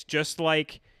space, just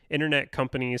like internet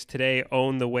companies today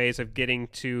own the ways of getting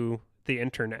to the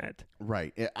internet.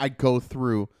 Right. I go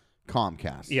through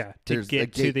Comcast. Yeah, to There's get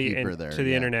a to the gatekeeper there, to the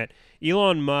yeah. internet.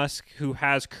 Elon Musk, who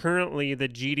has currently the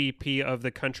GDP of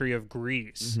the country of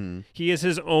Greece, he is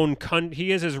his own.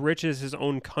 He is as rich as his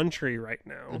own country right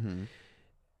now,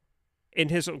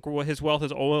 and his wealth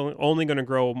is only going to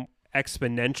grow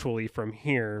exponentially from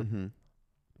here.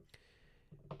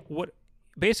 What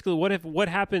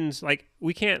happens? Like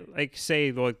we can't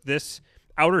say like this.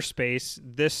 Outer space,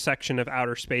 this section of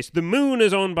outer space, the moon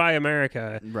is owned by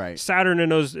America. Right. Saturn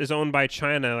is owned by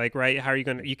China. Like, right? How are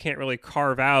you can't really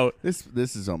carve out. This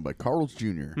is owned by Carl's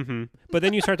Jr. But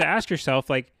then you start to ask yourself,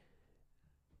 like,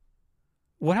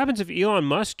 what happens if Elon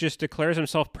Musk just declares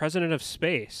himself president of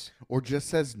space? Or just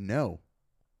says no.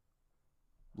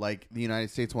 Like the United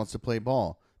States wants to play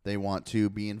ball. They want to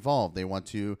be involved. They want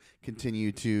to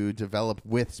continue to develop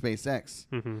with SpaceX.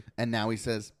 And now he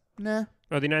says, nah.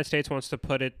 Or the United States wants to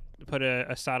put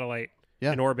a satellite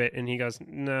in orbit, and he goes,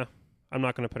 no, I'm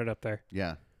not going to put it up there.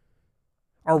 Yeah.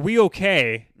 Are we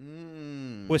okay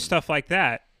with stuff like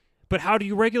that? But how do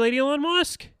you regulate Elon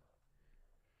Musk?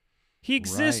 He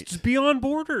exists beyond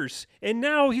borders, and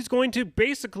now he's going to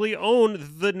basically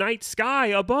own the night sky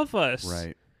above us.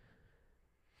 Right.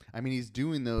 I mean, he's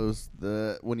doing those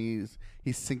when he's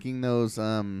sinking those what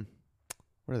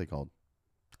are they called?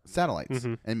 Satellites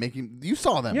and making you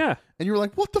saw them, yeah, and you were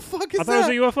like, "What the fuck is that?" I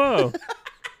thought it was a UFO.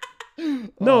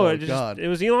 No, it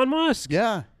was Elon Musk.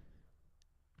 Yeah,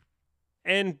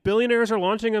 and billionaires are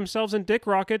launching themselves in dick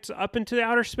rockets up into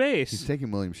outer space. He's taking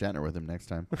William Shatner with him next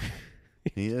time.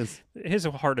 He is.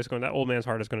 That old man's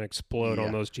heart is going to explode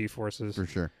on those G-forces for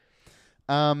sure.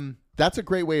 That's a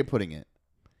great way of putting it.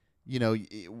 You know,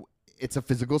 it's a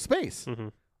physical space.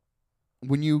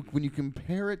 When you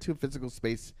compare it to a physical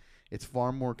space, it's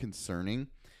far more concerning,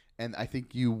 and I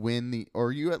think you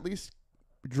you at least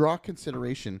draw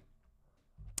consideration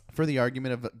for the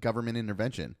argument of government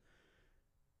intervention.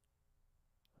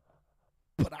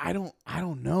 But I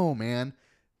don't know, man.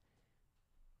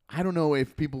 I don't know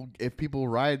if people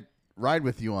ride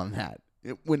with you on that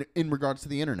when in regards to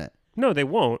the internet. No, they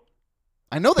won't.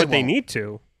 I know they won't. But they need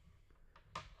to.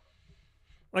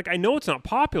 Like, I know it's not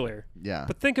popular. Yeah.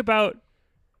 But think about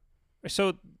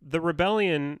the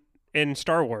rebellion in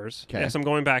Star Wars. Okay. Yes, I'm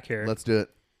going back here. Let's do it.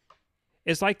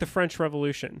 It's like the French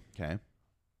Revolution. Okay.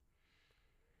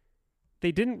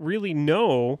 They didn't really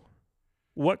know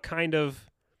what kind of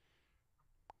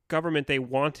government they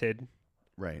wanted.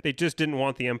 Right. They just didn't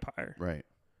want the empire. Right.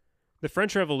 The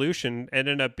French Revolution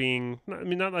ended up being,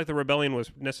 not like the rebellion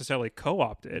was necessarily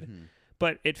co-opted,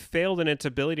 but it failed in its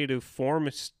ability to form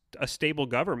a stable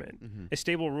government, a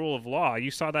stable rule of law.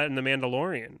 You saw that in The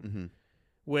Mandalorian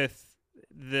with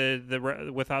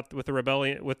the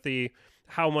rebellion, with the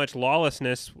how much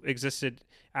lawlessness existed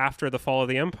after the fall of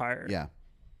the empire. Yeah.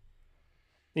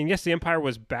 And yes, the empire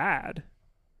was bad,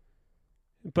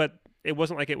 but it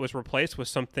wasn't like it was replaced with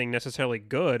something necessarily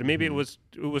good. Maybe it was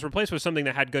replaced with something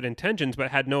that had good intentions,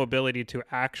 but had no ability to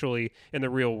actually, in the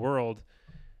real world,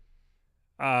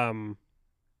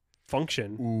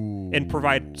 function and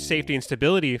provide safety and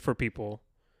stability for people.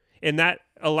 And that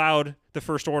allowed the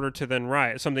First Order to then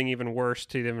rise, something even worse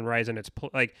to even rise in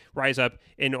rise up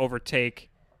and overtake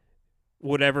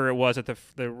whatever it was that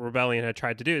the rebellion had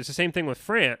tried to do. It's the same thing with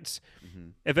France.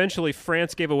 Eventually,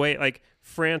 France gave away,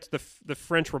 the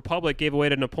French Republic gave away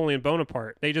to Napoleon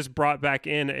Bonaparte. They just brought back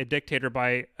in a dictator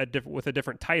with a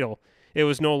different title. It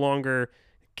was no longer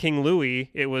King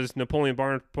Louis. It was Napoleon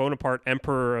Bonaparte,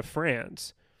 Emperor of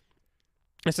France.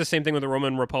 It's the same thing with the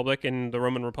Roman Republic, and the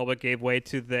Roman Republic gave way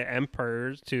to the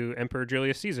emperors, to Emperor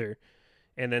Julius Caesar,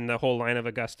 and then the whole line of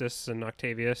Augustus and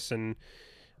Octavius, and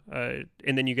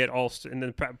then you get and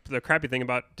then the crappy thing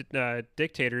about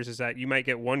dictators is that you might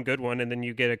get one good one, and then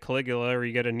you get a Caligula or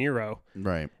you get a Nero.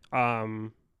 Right.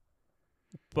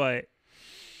 But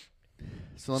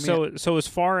so as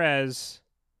far as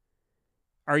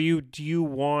do you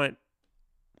want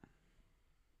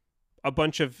a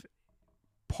bunch of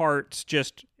parts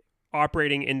just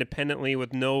operating independently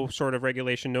with no sort of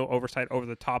regulation, no oversight over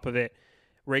the top of it,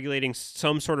 regulating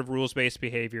some sort of rules-based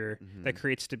behavior that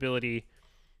creates stability,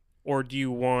 or do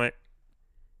you want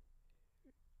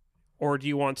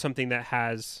something that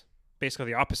has basically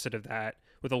the opposite of that,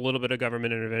 with a little bit of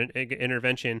government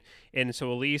intervention? And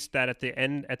so at least that at the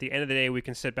end of the day, we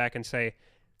can sit back and say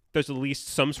there's at least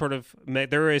some sort of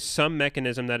there is some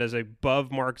mechanism that is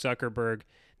above Mark Zuckerberg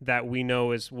that we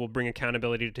know will bring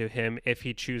accountability to him if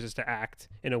he chooses to act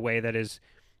in a way that is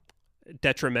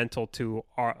detrimental to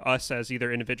us as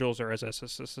either individuals or as a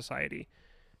society.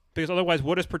 Because otherwise,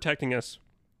 what is protecting us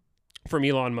from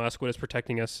Elon Musk? What is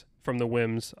protecting us from the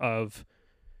whims of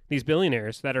these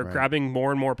billionaires that are grabbing more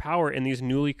and more power in these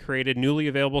newly created, newly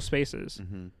available spaces?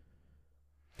 Mm-hmm.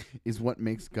 Is what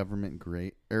makes government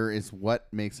great, or is what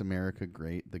makes America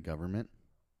great the government?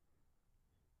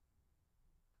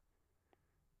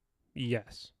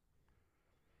 Yes.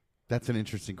 That's an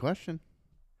interesting question.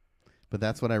 But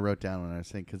that's what I wrote down when I was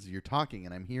saying, because you're talking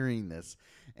and I'm hearing this,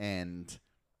 and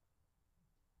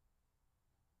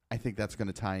I think that's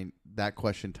going to that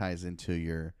question ties into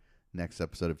your next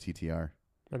episode of TTR.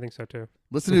 I think so too.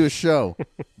 Listen to his show.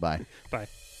 Bye. Bye.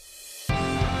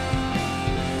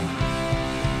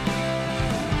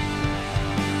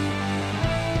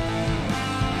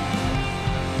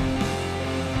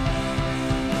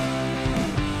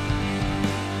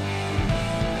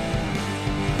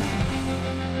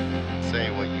 Say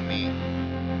what you mean.